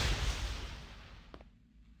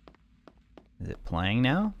 Is it playing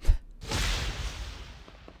now?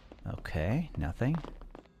 Okay, nothing.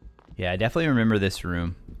 Yeah, I definitely remember this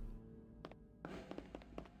room.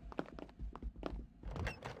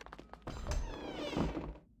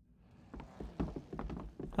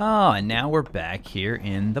 Oh, and now we're back here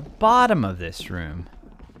in the bottom of this room.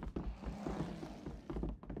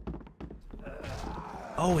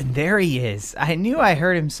 Oh, and there he is. I knew I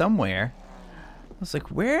heard him somewhere. I was like,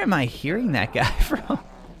 where am I hearing that guy from?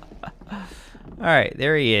 Alright,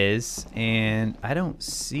 there he is. And I don't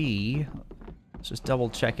see... Let's just double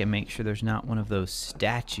check and make sure there's not one of those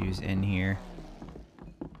statues in here.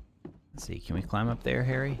 Let's see, can we climb up there,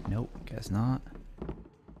 Harry? Nope, guess not.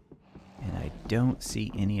 And I don't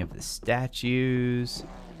see any of the statues.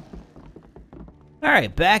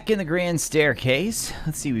 Alright, back in the grand staircase.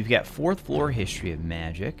 Let's see, we've got 4th floor history of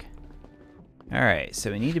magic. Alright,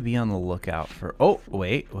 so we need to be on the lookout for... Oh,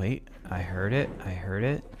 wait. I heard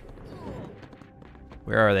it.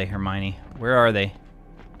 Where are they, Hermione? Where are they?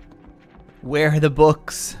 Where are the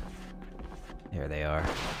books? There they are.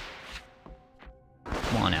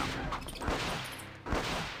 Come on out.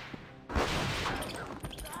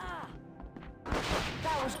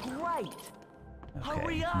 That was great. Okay,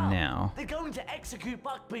 Hurry up. now... They're going to execute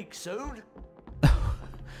Buckbeak soon.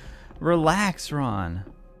 Relax, Ron.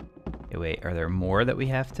 Hey, wait, are there more that we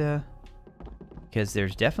have to... Because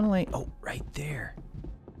there's definitely... Oh, right there.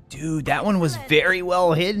 Dude, that one was very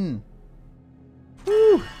well hidden.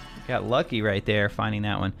 Woo! Got lucky right there finding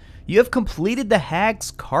that one. You have completed the Hag's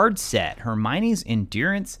card set. Hermione's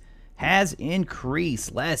endurance has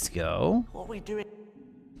increased. Let's go. What are we doing?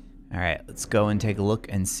 All right, let's go and take a look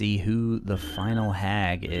and see who the final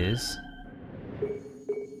Hag is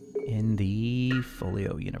in the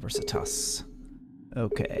Folio Universitas.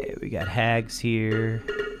 Okay, we got Hags here.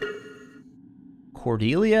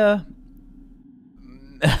 Cordelia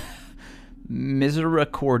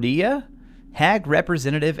Misericordia, Hag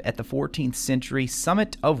representative at the 14th century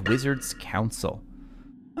Summit of Wizards Council.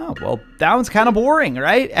 Oh, well, that one's kind of boring,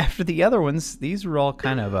 right? After the other ones, these were all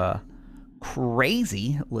kind of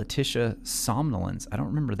crazy. Letitia Somnolence. I don't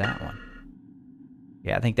remember that one.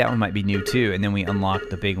 Yeah, I think that one might be new too, and then we unlocked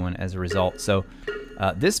the big one as a result. So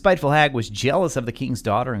this spiteful hag was jealous of the king's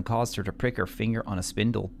daughter and caused her to prick her finger on a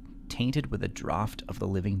spindle tainted with a draught of the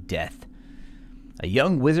living death. A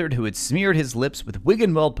young wizard who had smeared his lips with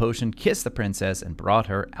Wiggenweld potion kissed the princess and brought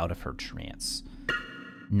her out of her trance.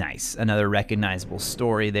 Nice. Another recognizable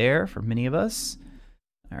story there for many of us.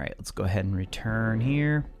 All right, let's go ahead and return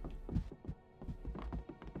here.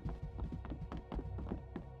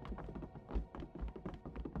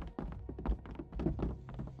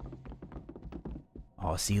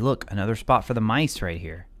 Oh, see, look, another spot for the mice right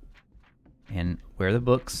here. And where are the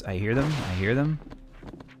books? I hear them. I hear them.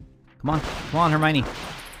 Come on, Hermione.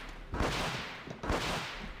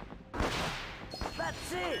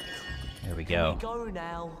 That's it. There we go. Can we go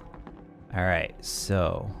now? All right,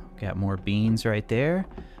 so got more beans right there.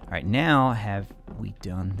 All right, now have we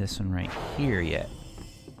done this one right here yet?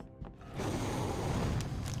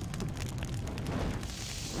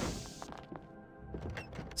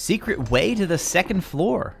 Secret way to the second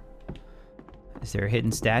floor. Is there a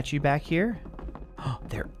hidden statue back here? Oh,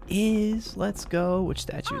 there is. Let's go. Which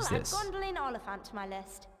statue is this? Gondoline Oliphant to my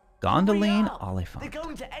list. Gondoline They're Oliphant.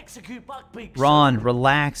 going to execute Buckbeak. Ron,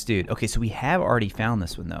 relax, dude. Okay, so we have already found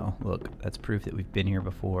this one, though. Look, that's proof that we've been here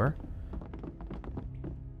before.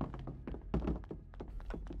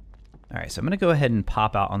 All right, so I'm going to go ahead and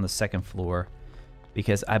pop out on the second floor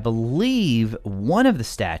because I believe one of the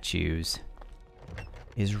statues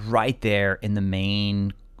is right there in the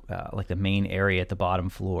main, like the main area at the bottom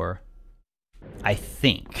floor. I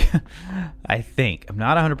think. I think. I'm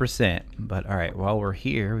not 100%, but all right, while we're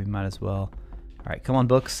here, we might as well. All right, come on,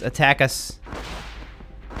 books. Attack us.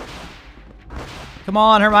 Come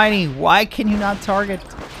on, Hermione. Why can you not target?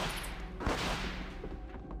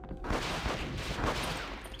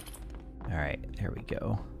 All right, there we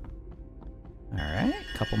go. All right,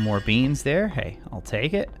 a couple more beans there. Hey, I'll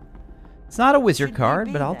take it. It's not a wizard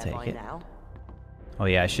card, but I'll take it. Oh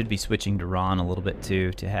yeah, I should be switching to Ron a little bit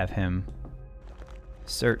too to have him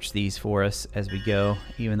search these for us as we go,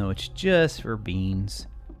 even though it's just for beans.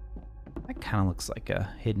 That kind of looks like a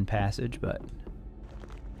hidden passage, but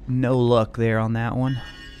no luck there on that one.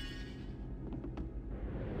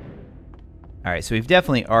 All right, so we've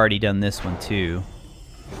definitely already done this one too.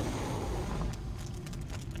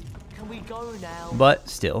 Can we go now? But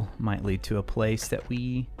still might lead to a place that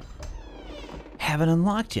we haven't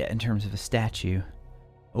unlocked yet in terms of a statue.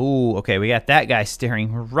 Oh, okay, we got that guy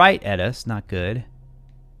staring right at us. Not good.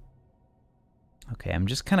 Okay, I'm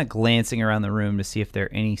just kind of glancing around the room to see if there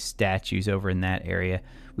are any statues over in that area.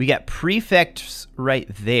 We got prefects right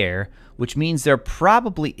there, which means there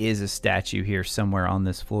probably is a statue here somewhere on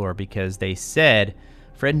this floor because they said,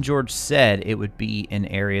 Fred and George said it would be in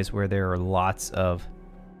areas where there are lots of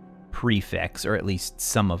prefects, or at least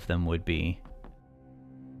some of them would be.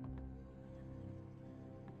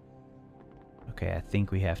 Okay, I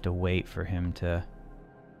think we have to wait for him to,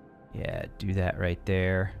 yeah, do that right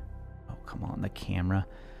there. Oh, come on, the camera.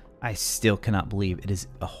 I still cannot believe it is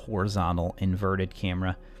a horizontal inverted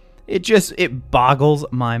camera. It boggles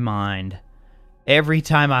my mind every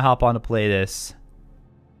time I hop on to play this.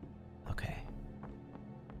 Okay.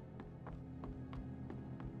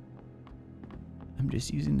 I'm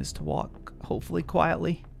just using this to walk, hopefully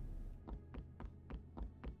quietly.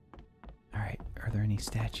 All right, are there any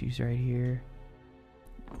statues right here?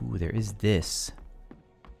 Ooh, there is this.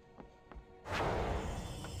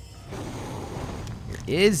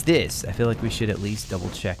 Is this? I feel like we should at least double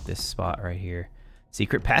check this spot right here.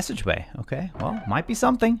 Secret passageway. Okay, well, might be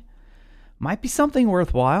something. Might be something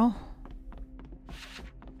worthwhile.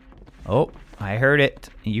 Oh, I heard it.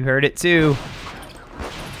 You heard it too.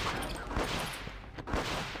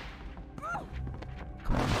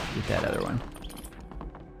 Come on, get that other one.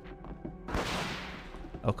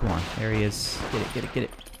 Oh, come on. There he is. Get it, get it, get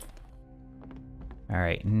it. All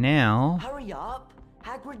right, now... Hurry up.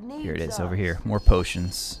 Hagrid needs Here it is, us. over here. More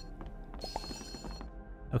potions.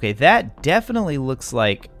 Okay, that definitely looks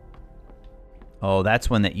like... Oh, that's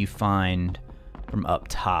one that you find from up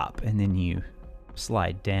top, and then you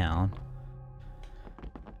slide down.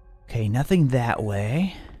 Okay, nothing that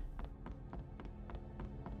way.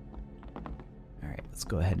 All right, let's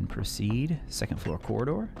go ahead and proceed. Second floor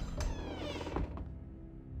corridor.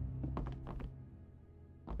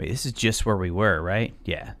 Wait, this is just where we were, right?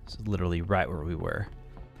 Yeah, this is literally right where we were.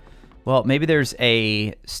 Well, maybe there's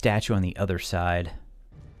a statue on the other side.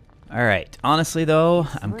 All right, honestly though,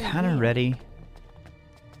 I'm kind of ready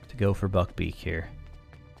to go for Buckbeak here.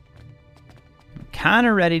 I'm kind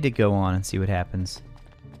of ready to go on and see what happens.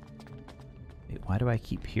 Wait, why do I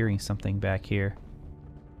keep hearing something back here?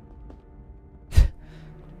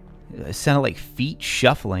 It sounded like feet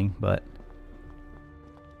shuffling, but...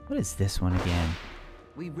 What is this one again?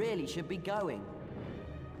 We really should be going.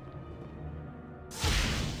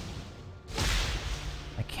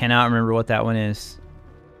 I cannot remember what that one is.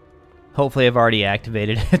 Hopefully I've already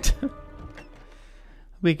activated it.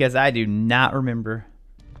 Because I do not remember.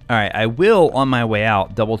 Alright, I will, on my way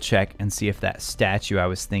out, double check and see if that statue I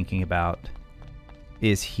was thinking about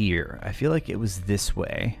is here. I feel like it was this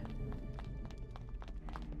way.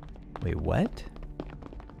 Wait, what?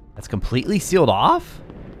 That's completely sealed off?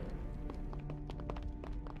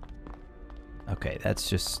 Okay, that's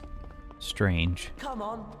just strange. Come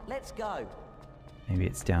on, let's go. Maybe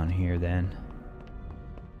it's down here then.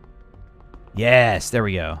 Yes, there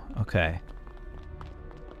we go. Okay.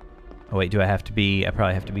 Oh wait, do I have to be... I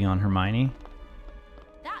probably have to be on Hermione.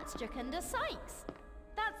 That's Jacinda Sykes.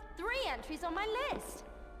 That's 3 entries on my list.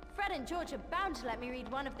 Fred and George are bound to let me read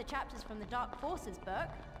one of the chapters from the Dark Forces book.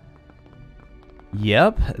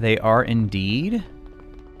 Yep, they are indeed.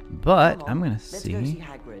 But Come on, I'm gonna let's go see see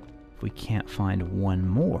Hagrid. if we can't find one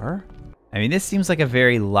more. I mean, this seems like a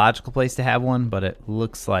very logical place to have one, but it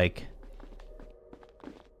looks like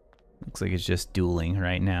it's just dueling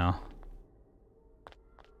right now.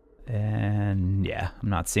 And yeah, I'm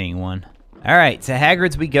not seeing one. All right, to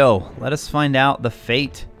Hagrid's we go. Let us find out the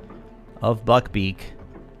fate of Buckbeak.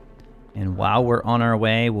 And while we're on our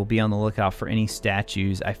way, we'll be on the lookout for any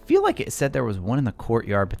statues. I feel like it said there was one in the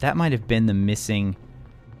courtyard, but that might have been the missing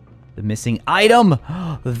item.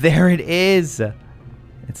 There it is.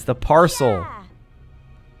 It's the parcel. Yeah.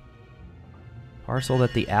 Parcel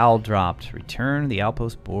that the owl dropped. Return the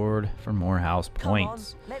outpost board for more house Come on,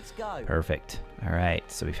 points. let's go. Perfect. All right,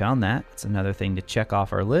 so we found that. It's another thing to check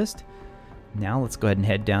off our list. Now let's go ahead and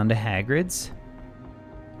head down to Hagrid's.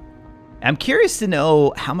 I'm curious to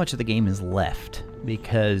know how much of the game is left,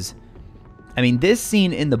 because, I mean, this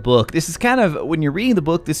scene in the book, this is kind of, when you're reading the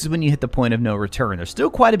book, this is when you hit the point of no return. There's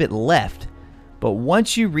still quite a bit left, but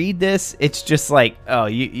once you read this, it's just like, oh,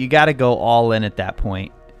 you got to go all in at that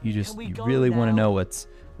point. You really want to know what's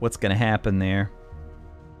going to happen there.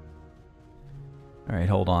 All right,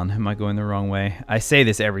 hold on. Am I going the wrong way? I say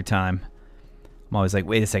this every time. I'm always like,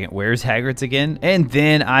 wait a second, where's Hagrid's again? And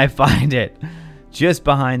then I find it. Just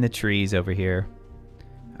behind the trees over here.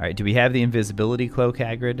 All right, do we have the invisibility cloak,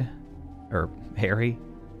 Hagrid? Or Harry?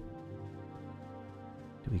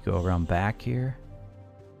 Do we go around back here?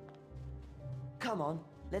 Come on,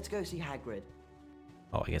 let's go see Hagrid.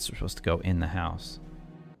 Oh, I guess we're supposed to go in the house.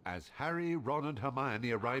 As Harry, Ron, and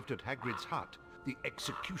Hermione arrived at Hagrid's hut, the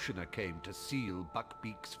executioner came to seal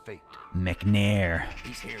Buckbeak's fate. McNair.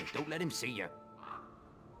 He's here. Don't let him see you.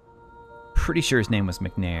 Pretty sure his name was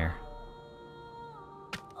McNair.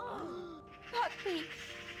 Buckbeak,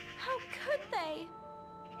 how could they?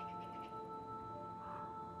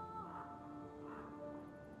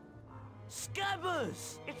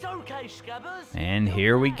 Scabbers! It's okay, Scabbers. And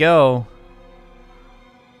here we go.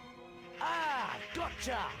 Ah,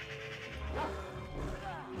 gotcha.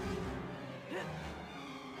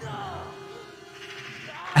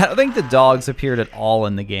 I don't think the dogs appeared at all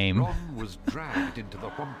in the game. Ron was dragged into the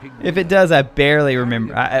whomping If it does, I barely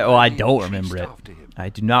remember. I don't remember it. I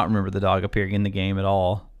do not remember the dog appearing in the game at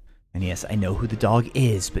all. And yes, I know who the dog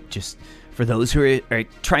is, but just for those who are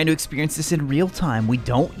trying to experience this in real time, we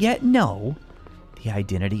don't yet know the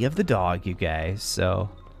identity of the dog, you guys. So,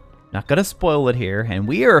 not gonna spoil it here. And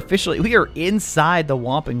we are inside the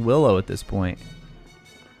Whomping Willow at this point.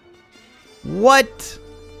 What?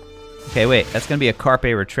 Okay, wait, that's gonna be a Carpe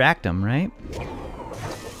Retractum, right?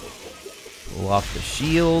 Pull off the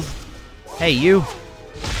shield. Hey, you.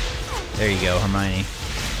 There you go, Hermione.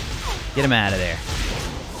 Get him out of there.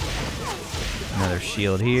 Another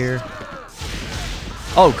shield here.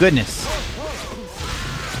 Oh, goodness.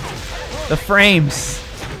 The frames.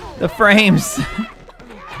 The frames.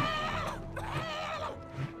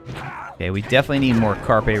 Okay, we definitely need more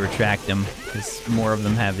Carpe Retractum, because more of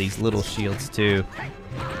them have these little shields too.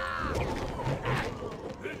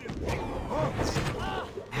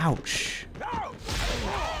 Ouch.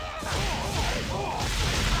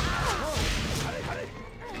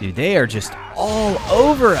 Dude, they are just all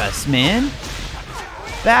over us, man.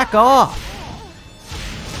 Back off.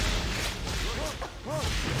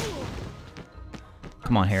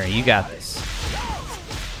 Come on, Harry, you got this.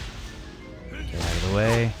 Get out of the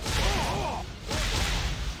way.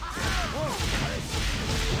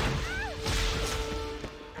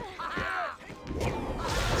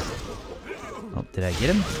 Oh, did I get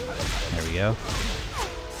him? There we go.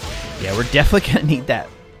 Yeah, we're definitely gonna need that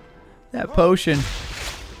potion.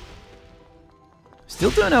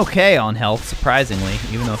 Still doing okay on health, surprisingly,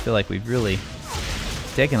 even though I feel like we've really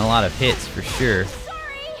taken a lot of hits for sure.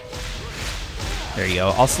 There you go.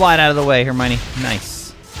 I'll slide out of the way, Hermione.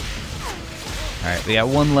 Nice. Alright, we got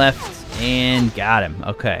one left, and got him.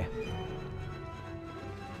 Okay.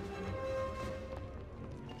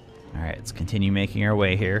 Alright, let's continue making our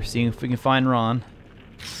way here, seeing if we can find Ron.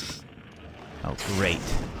 Oh, great.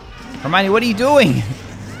 Hermione, what are you doing?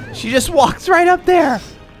 She just walks right up there.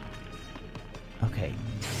 Okay.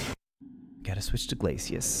 Gotta switch to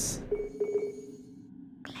Glacius.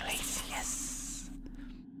 Glacius.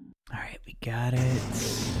 Alright, we got it.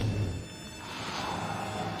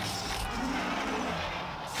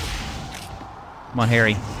 Come on,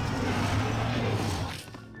 Harry.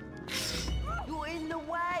 You're in the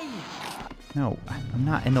way. No, I'm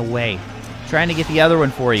not in the way. I'm trying to get the other one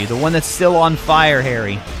for you. The one that's still on fire,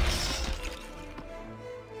 Harry.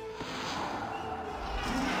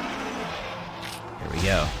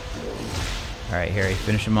 Go. All right, Harry,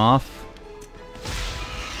 finish him off.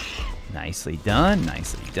 Nicely done,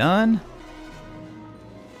 nicely done.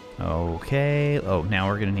 Okay. Oh, now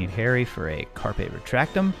we're gonna need Harry for a Carpe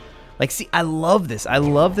Retractum. Like, see, I love this. I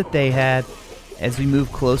love that they had, as we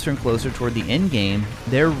move closer and closer toward the end game,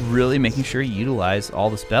 they're really making sure you utilize all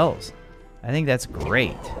the spells. I think that's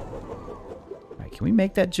great. All right, can we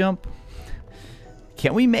make that jump?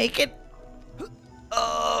 Can we make it?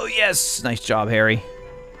 Oh, yes. Nice job, Harry.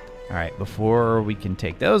 All right, before we can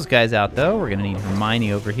take those guys out, though, we're going to need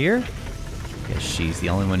Hermione over here, because she's the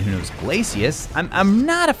only one who knows Glacius. I'm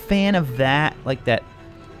not a fan of that, like that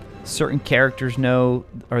certain characters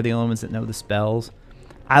are the only ones that know the spells.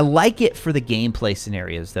 I like it for the gameplay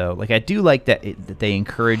scenarios, though. Like, I do like that, that they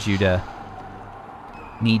encourage you to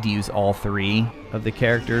need to use all three of the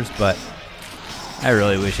characters, but I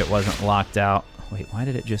really wish it wasn't locked out. Wait, why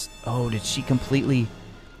did it just... Oh, did she completely...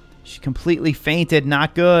 She completely fainted.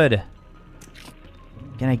 Not good.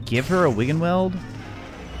 Can I give her a Wiggenweld?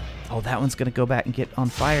 Oh, that one's going to go back and get on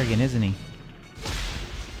fire again, isn't he?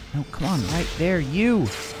 No, come on. Right there. You.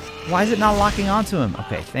 Why is it not locking onto him?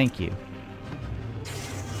 Okay, thank you.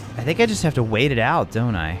 I think I just have to wait it out,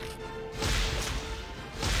 don't I?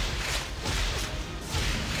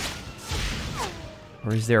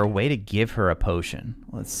 Or is there a way to give her a potion?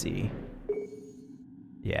 Let's see.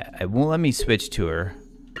 Yeah, it won't let me switch to her.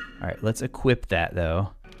 All right, let's equip that,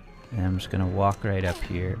 though. And I'm just going to walk right up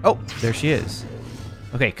here. Oh, there she is.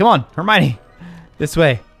 Okay, come on, Hermione. This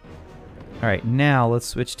way. All right, now let's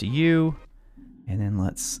switch to you. And then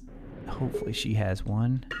let's... Hopefully she has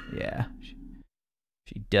one. Yeah,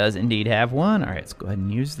 she does indeed have one. All right, let's go ahead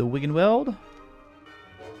and use the Wiggenweld.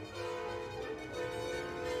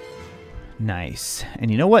 Nice.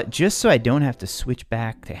 And you know what? Just so I don't have to switch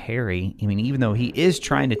back to Harry, I mean, even though he is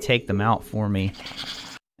trying to take them out for me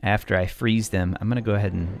after I freeze them, I'm going to go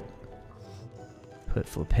ahead and put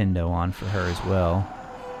Flipendo on for her as well.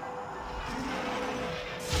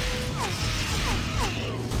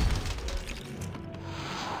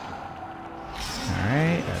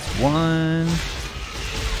 Alright, that's one.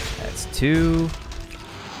 That's two.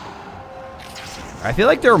 I feel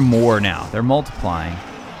like there are more now. They're multiplying.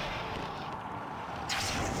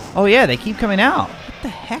 Oh yeah, they keep coming out. What the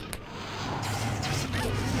heck?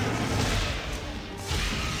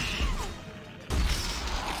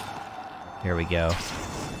 Here we go.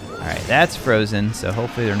 Alright, that's frozen, so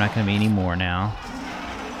hopefully there are not going to be any more now.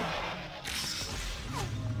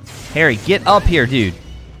 Harry, get up here, dude.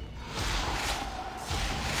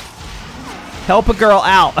 Help a girl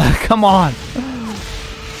out. Come on.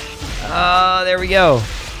 There we go.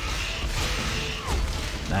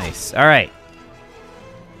 Nice. Alright.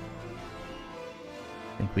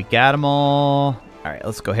 I think we got them all. Alright,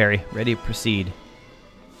 let's go, Harry. Ready to proceed.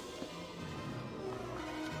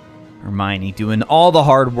 Hermione doing all the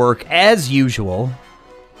hard work as usual.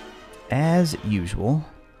 As usual.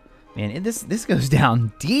 Man, this goes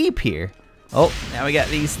down deep here. Oh, now we got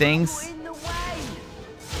these things.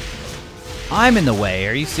 I'm in the way.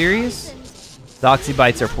 Are you serious? Doxy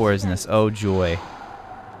bites are poisonous. Oh, joy.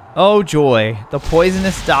 Oh, joy. The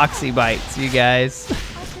poisonous doxy bites, you guys.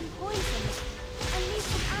 I've been poisoned. I need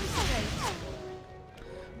some antidote.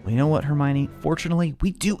 Well, you know what, Hermione? Fortunately,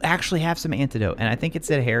 we do actually have some antidote, and I think it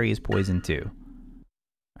said Harry is poisoned too.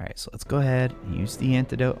 All right, so let's go ahead and use the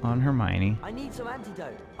antidote on Hermione. I need some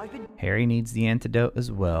antidote. I've been... Harry needs the antidote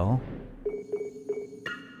as well.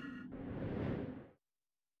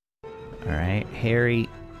 All right, Harry.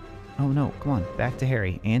 Oh no, come on, back to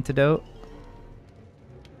Harry. Antidote.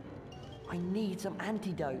 I need some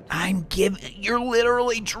antidote. I'm giving. You're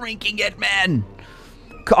literally drinking it, man.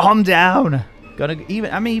 Calm down.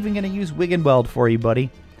 I'm even gonna use Wiggenweld for you,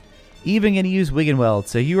 buddy. Even gonna use Wiggenweld,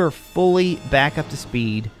 so you are fully back up to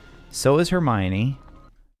speed. So is Hermione.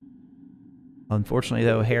 Unfortunately,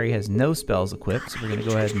 though, Harry has no spells equipped, so we're gonna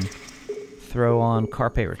go ahead and throw on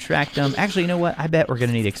Carpe Retractum. Actually, you know what? I bet we're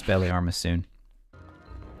gonna need Expelliarmus soon.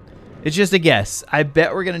 It's just a guess. I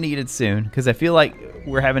bet we're gonna need it soon, because I feel like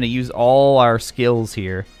we're having to use all our skills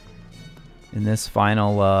here in this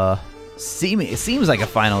final, it seems like a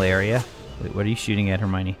final area. Wait, what are you shooting at,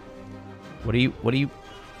 Hermione? What are you...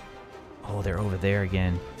 Oh, they're over there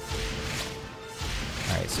again.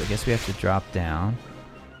 Alright, so I guess we have to drop down.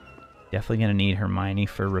 Definitely gonna need Hermione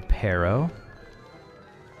for Reparo.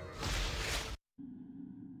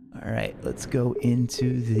 Alright, let's go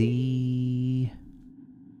into the...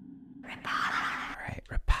 Alright,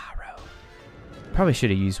 Reparo. Probably should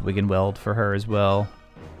have used Wiggenweld for her as well.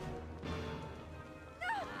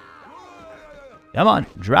 Come on,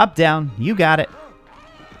 drop down. You got it.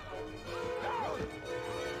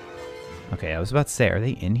 Okay, I was about to say, are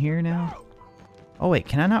they in here now? Oh wait,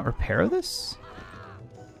 can I not repair this?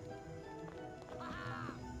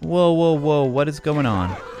 Whoa, whoa, whoa, what is going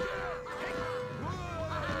on?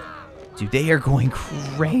 Dude, they are going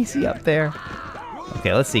crazy up there.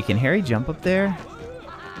 Okay, let's see, can Harry jump up there?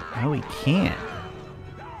 No, he can't.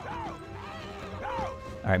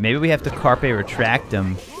 Alright, maybe we have to Carpe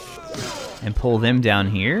Retractum and pull them down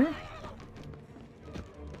here?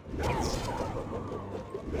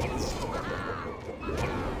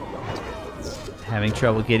 Having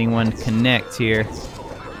trouble getting one to connect here.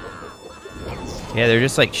 Yeah, they're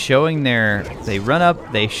just like showing their... They run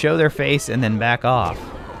up, they show their face, and then back off.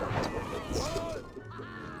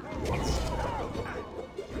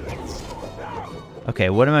 Okay,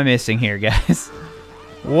 what am I missing here, guys?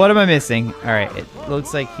 What am I missing? Alright, it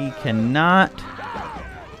looks like he cannot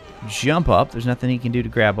jump up. There's nothing he can do to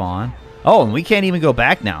grab on. Oh, and we can't even go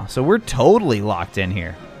back now. So we're totally locked in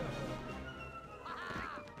here.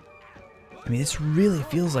 I mean, this really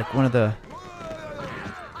feels like one of the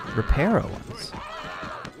Reparo ones.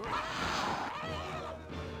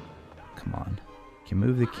 Come on. Can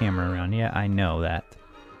move the camera around. Yeah, I know that.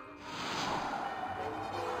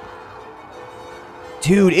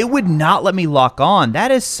 Dude, it would not let me lock on.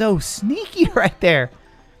 That is so sneaky right there.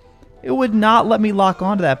 It would not let me lock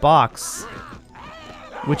onto that box.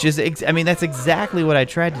 Which is, I mean, that's exactly what I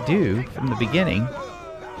tried to do from the beginning.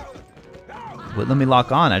 It wouldn't let me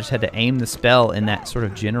lock on. I just had to aim the spell in that sort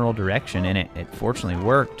of general direction, and it fortunately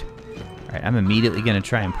worked. Alright, I'm immediately going to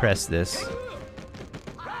try and press this.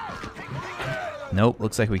 Nope,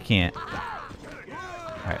 looks like we can't.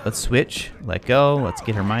 Alright, let's switch. Let go. Let's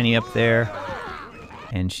get Hermione up there.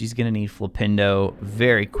 And she's going to need Flipendo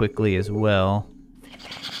very quickly as well.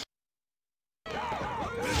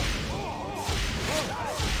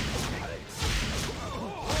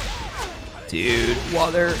 Dude,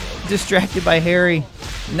 while they're distracted by Harry.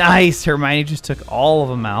 Nice! Hermione just took all of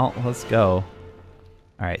them out. Let's go.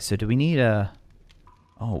 Alright, so do we need a...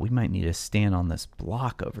 Oh, we might need to stand on this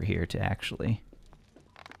block over here to actually...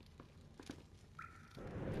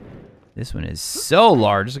 This one is so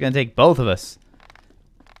large, it's going to take both of us.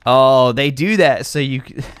 Oh, they do that so you...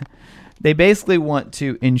 They basically want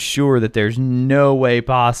to ensure that there's no way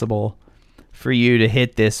possible for you to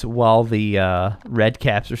hit this while the red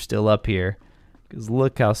caps are still up here. Because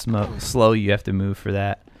look how slow you have to move for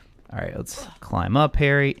that. Alright, let's climb up,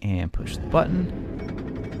 Harry, and push the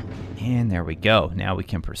button. And there we go. Now we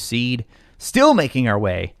can proceed. Still making our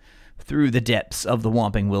way through the depths of the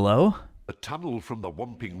Whomping Willow. The tunnel from the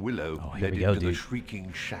Whomping Willow here led we go, into the dude.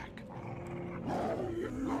 Shrieking Shack.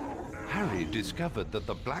 Harry discovered that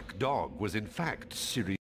the black dog was in fact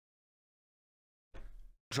Sirius,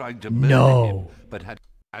 trying to murder him, but had...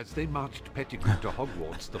 As they marched Pettigrew to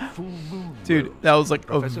Hogwarts, the full moon... Dude, that was like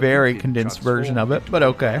a very condensed version of it, but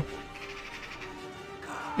okay.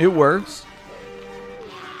 It works.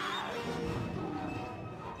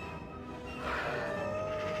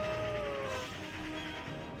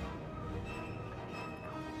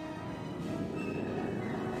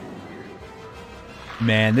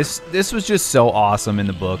 Man, this was just so awesome in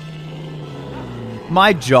the book.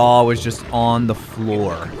 My jaw was just on the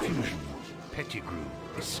floor.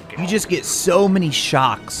 You just get so many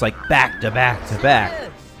shocks, like back to back to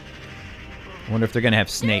back. I wonder if they're gonna have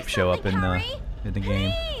Snape show up in the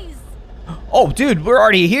game. Oh, dude, we're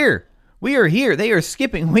already here. We are here. They are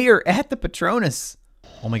skipping. We are at the Patronus.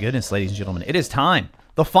 Oh my goodness, ladies and gentlemen, it is time.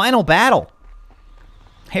 The final battle.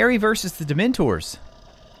 Harry versus the Dementors.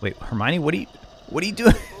 Wait, Hermione, what are you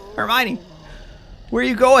doing? Hermione, where are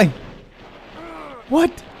you going?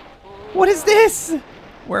 What? What is this?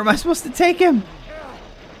 Where am I supposed to take him?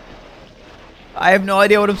 I have no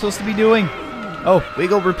idea what I'm supposed to be doing. Oh,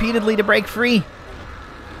 wiggle repeatedly to break free.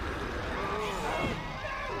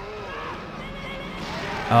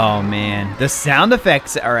 Oh man, the sound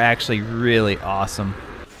effects are actually really awesome.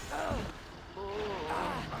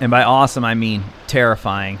 And by awesome, I mean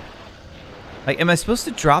terrifying. Like, am I supposed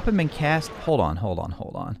to drop him and cast? Hold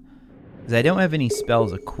on. Because I don't have any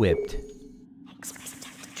spells equipped.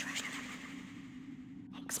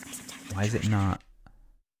 Why is it not?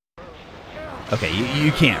 Okay,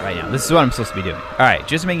 you can't right now. This is what I'm supposed to be doing. All right,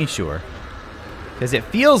 just making sure. Because it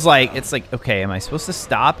feels like, it's like, okay, am I supposed to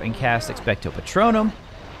stop and cast Expecto Patronum?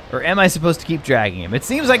 Or am I supposed to keep dragging him? It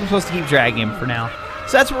seems like I'm supposed to keep dragging him for now.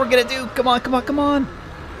 So that's what we're going to do. Come on, come on, come on.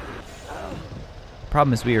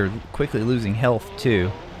 Problem is we are quickly losing health, too.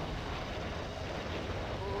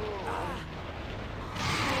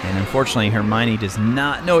 And unfortunately, Hermione does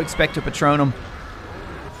not know Expecto Patronum,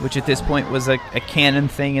 which at this point was a canon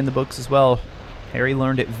thing in the books as well. Harry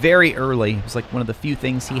learned it very early. It was like one of the few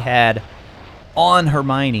things he had on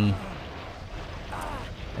Hermione,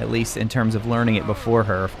 at least in terms of learning it before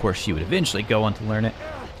her. Of course, she would eventually go on to learn it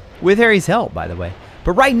with Harry's help, by the way.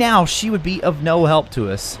 But right now, she would be of no help to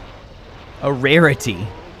us. A rarity.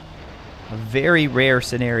 A very rare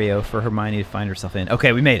scenario for Hermione to find herself in.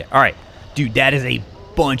 Okay, we made it. All right. Dude, that is a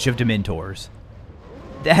bunch of Dementors.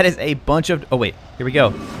 That is a bunch of... Oh, wait. Here we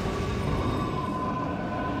go.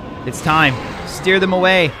 It's time. Steer them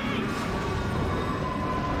away.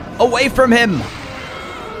 Away from him!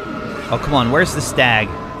 Oh, come on. Where's the stag?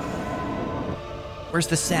 Where's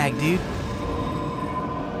the stag, dude?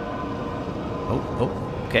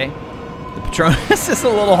 Oh, okay. The Patronus is a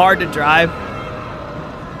little hard to drive.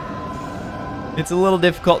 It's a little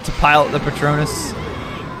difficult to pilot the Patronus.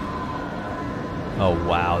 Oh,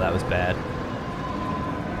 wow. That was bad.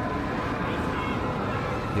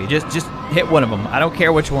 Okay, just hit one of them. I don't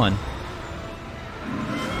care which one.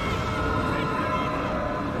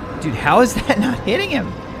 Dude, how is that not hitting him?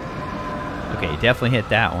 Okay, definitely hit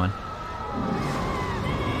that one.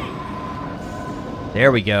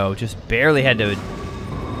 There we go. Just barely had to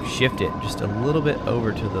shift it just a little bit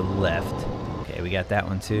over to the left. Okay, we got that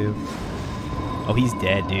one too. Oh, he's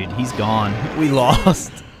dead, dude. He's gone. We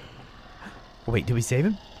lost. Wait, did we save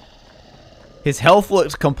him? His health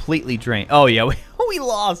looks completely drained. Oh, yeah, we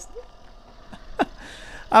lost.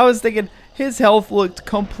 I was thinking his health looked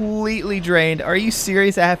completely drained. Are you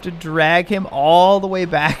serious? I have to drag him all the way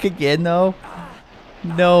back again, though?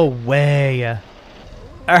 No way.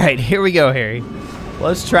 All right, here we go, Harry.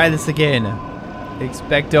 Let's try this again.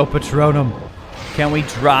 Expecto Patronum. Can we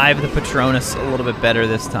drive the Patronus a little bit better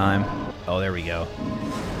this time? Oh, there we go.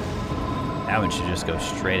 That one should just go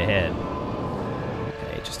straight ahead.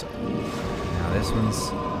 Okay, just... Now this one's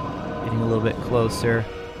getting a little bit closer.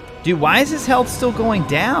 Dude, why is his health still going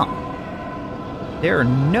down? There are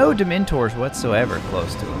no Dementors whatsoever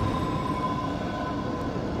close to him.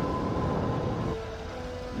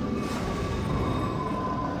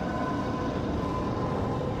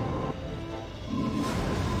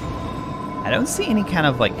 I don't see any kind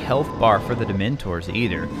of like health bar for the Dementors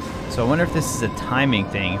either. So I wonder if this is a timing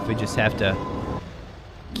thing, if we just have to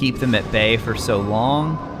keep them at bay for so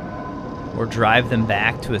long or drive them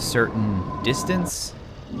back to a certain distance.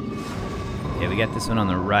 Okay, we got this one on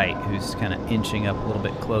the right who's kind of inching up a little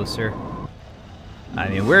bit closer. I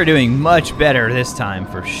mean, we're doing much better this time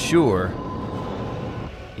for sure.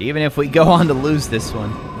 Even if we go on to lose this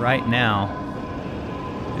one right now,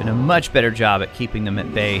 doing a much better job at keeping them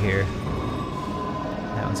at bay here.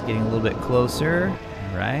 That one's getting a little bit closer,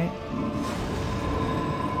 right?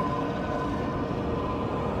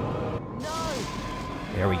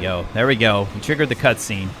 There we go. There we go. We triggered the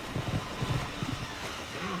cutscene.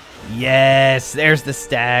 Yes, there's the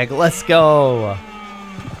stag. Let's go.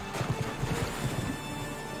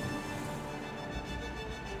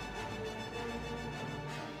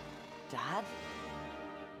 Dad?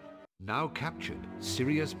 Now captured,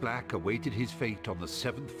 Sirius Black awaited his fate on the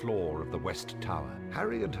 7th floor of the West Tower.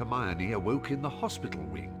 Harry and Hermione awoke in the hospital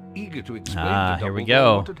wing, eager to explain to here we Dumbledore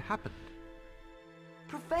go. what had happened.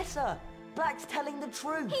 Professor! Black's telling the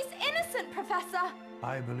truth! He's innocent, Professor!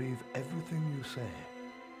 I believe everything you say,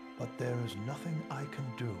 but there is nothing I can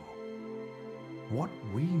do. What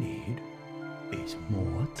we need is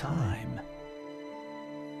more time.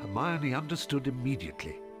 Hermione understood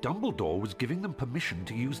immediately. Dumbledore was giving them permission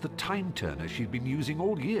to use the time turner she'd been using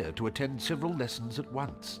all year to attend several lessons at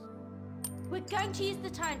once. We're going to use the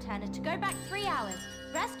time turner to go back 3 hours,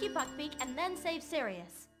 rescue Buckbeak, and then save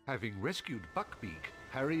Sirius. Having rescued Buckbeak,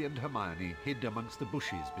 Harry and Hermione hid amongst the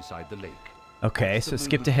bushes beside the lake. Okay, As so the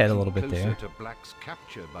skipped moment ahead a drew little bit closer there. to Black's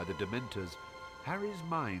capture by the dementors, Harry's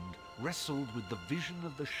mind wrestled with the vision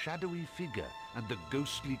of the shadowy figure and the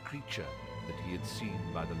ghostly creature that he had seen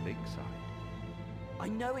by the lakeside. I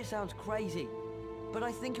know it sounds crazy, but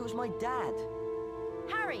I think it was my dad.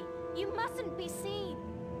 Harry, you mustn't be seen.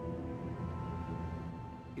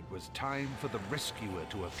 It was time for the rescuer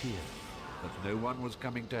to appear, but no one was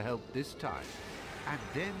coming to help this time. And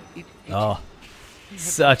then it hit Oh, him. He had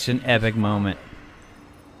such an seen his epic father. moment.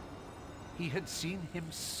 He had seen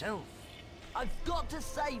himself. I've got to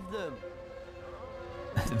save them!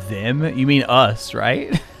 Them? You mean us,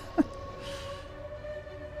 right?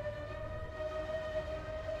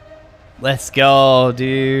 Let's go,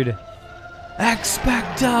 dude.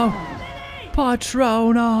 Expecto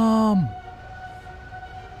Patronum.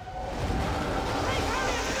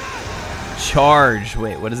 Charge.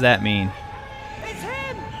 Wait, what does that mean? It's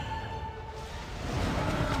him!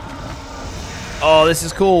 Oh, this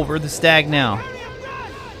is cool. We're the stag now.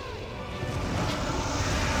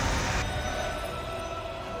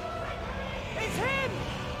 It's him!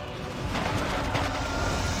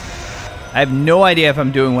 I have no idea if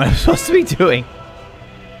I'm doing what I'm supposed to be doing.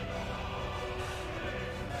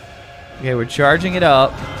 Okay, we're charging it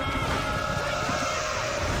up.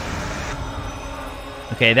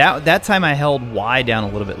 Okay, that time I held Y down a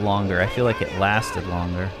little bit longer. I feel like it lasted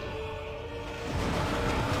longer.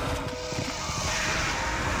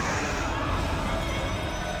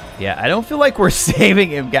 Yeah, I don't feel like we're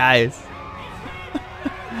saving him, guys.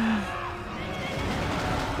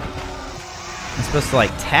 I'm supposed to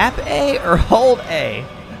like tap A or hold A?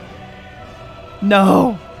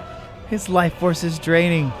 No! His life force is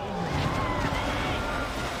draining.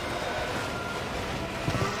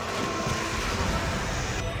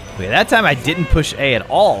 Okay, that time I didn't push A at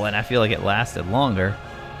all, and I feel like it lasted longer.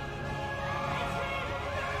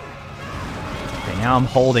 Okay, now I'm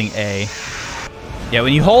holding A. Yeah,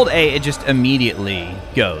 when you hold A, it just immediately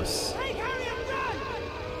goes.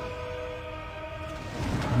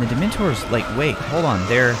 And the Dementors, like, wait, hold on.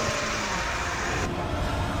 Their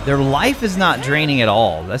life is not draining at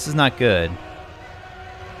all. This is not good.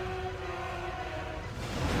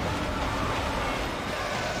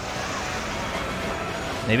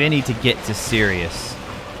 Maybe I need to get to Sirius.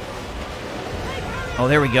 Oh,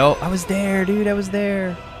 there we go. I was there, dude. I was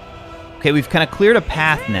there. Okay, we've kind of cleared a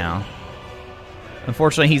path now.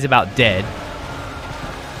 Unfortunately, he's about dead.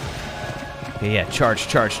 Okay, yeah. Charge,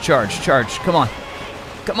 charge, charge, charge. Come on.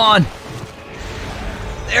 Come on.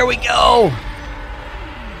 There we go.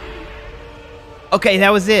 Okay,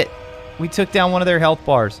 that was it. We took down one of their health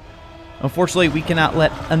bars. Unfortunately, we cannot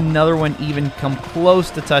let another one even come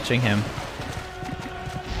close to touching him.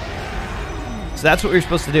 So that's what we were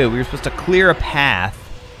supposed to do. We were supposed to clear a path,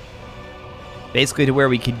 basically to where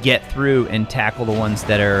we could get through and tackle the ones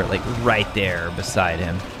that are like right there beside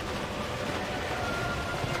him.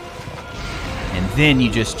 And then you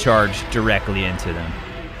just charge directly into them.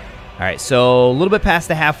 All right, so a little bit past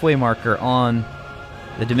the halfway marker on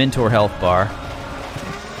the Dementor health bar.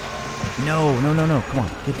 No, no, no, no. Come on,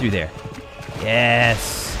 get through there.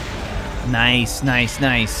 Yes. Nice, nice,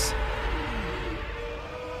 nice.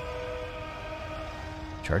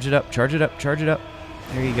 Charge it up, charge it up, charge it up.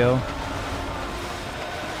 There you go.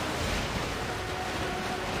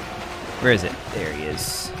 Where is it? There he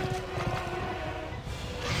is.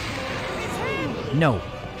 No.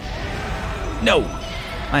 No.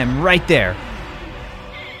 I am right there.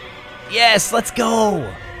 Yes, let's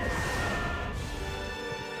go.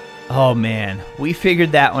 Oh, man. We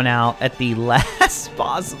figured that one out at the last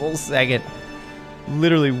possible second.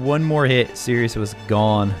 Literally one more hit. Sirius was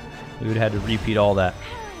gone. We would have had to repeat all that.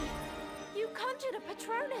 Harry, you conjured a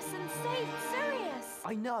Patronus and saved Sirius.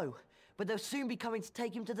 I know, but they'll soon be coming to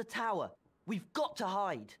take him to the tower. We've got to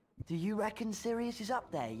hide. Do you reckon Sirius is up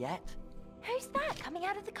there yet? Who's that coming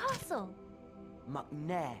out of the castle?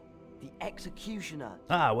 McNair, the executioner.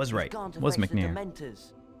 Ah, I was He's right. gone to Was fetch the McNair.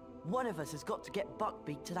 dementors. One of us has got to get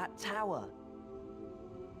Buckbeak to that tower.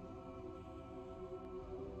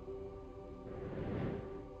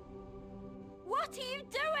 What are you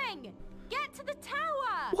doing? Get to the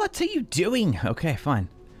tower! What are you doing? Okay, fine.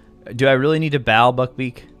 Do I really need to bow,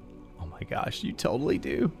 Buckbeak? Oh my gosh, you totally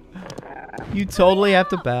do. You totally have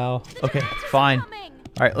to bow. Okay, fine. All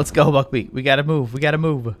right, let's go, Buckbeak. We gotta move. We gotta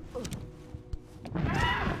move.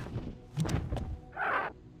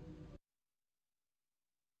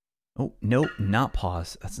 Oh, nope, not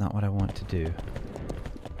pause. That's not what I want to do.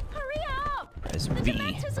 Hurry up! Press The B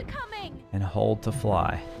dementors are coming! and hold to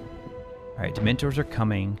fly. All right, dementors are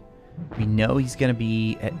coming. We know he's gonna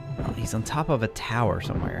be at, oh, he's on top of a tower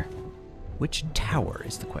somewhere. Which tower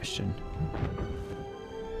is the question?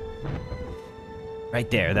 Right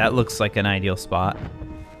there, that looks like an ideal spot.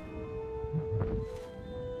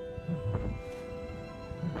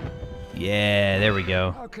 Yeah, there we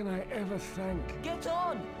go. How can I ever thank? Get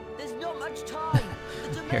on! There's not much time!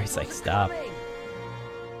 The Harry's like, Dementors are stop. coming.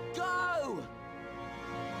 Go!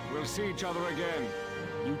 We'll see each other again.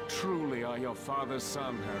 You truly are your father's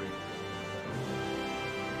son, Harry.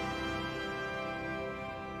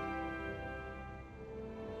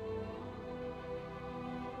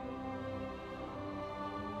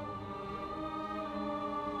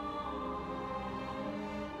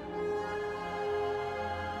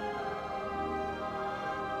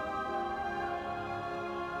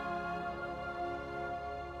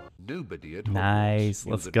 Nobody at Nice, Hogwarts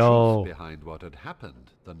knew let's the go. truth behind what had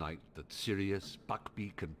happened the night that Sirius,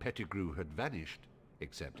 Buckbeak, and Pettigrew had vanished,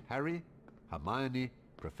 except Harry, Hermione,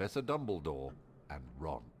 Professor Dumbledore, and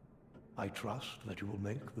Ron. I trust that you will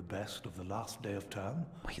make the best of the last day of term.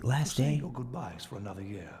 Wait, last to say day? your goodbyes for another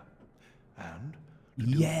year. And to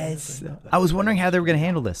do Yes. anything that I was wondering how they were gonna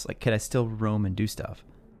handle this. Like, could I still roam and do stuff?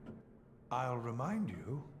 I'll remind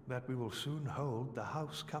you that we will soon hold the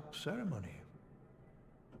House Cup ceremony.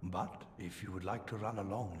 But if you would like to run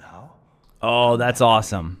along now, Oh, that's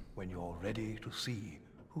awesome. when you're ready to see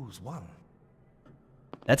who's won.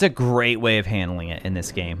 That's a great way of handling it in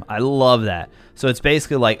this game. I love that. So it's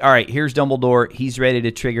basically like, all right, here's Dumbledore. He's ready to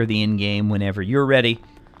trigger the end game whenever you're ready,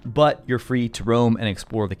 but you're free to roam and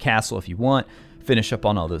explore the castle if you want. Finish up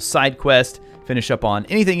on all those side quests. Finish up on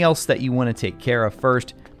anything else that you want to take care of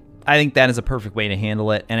first. I think that is a perfect way to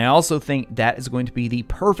handle it. And I also think that is going to be the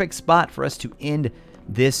perfect spot for us to end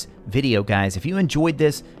this video, guys. If you enjoyed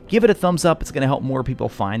this, give it a thumbs up. It's going to help more people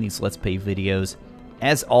find these Let's Play videos.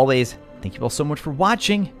 As always, thank you all so much for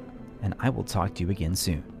watching, and I will talk to you again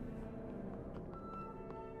soon.